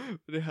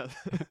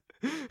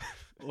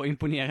 Och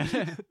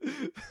imponerade.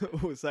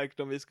 Osäkert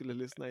om vi skulle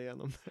lyssna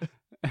igenom det.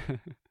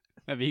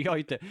 Men vi har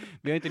inte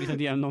lyssnat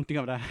igenom någonting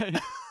av det här.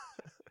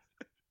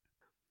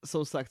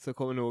 Som sagt så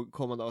kommer nog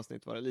kommande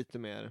avsnitt vara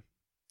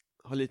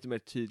ha lite mer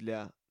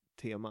tydliga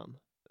teman.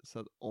 Så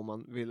att om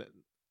man vill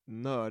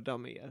nörda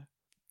mer,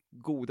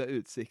 goda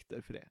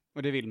utsikter för det.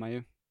 Och det vill man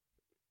ju.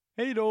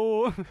 Hej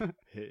då!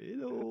 Hej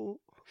då!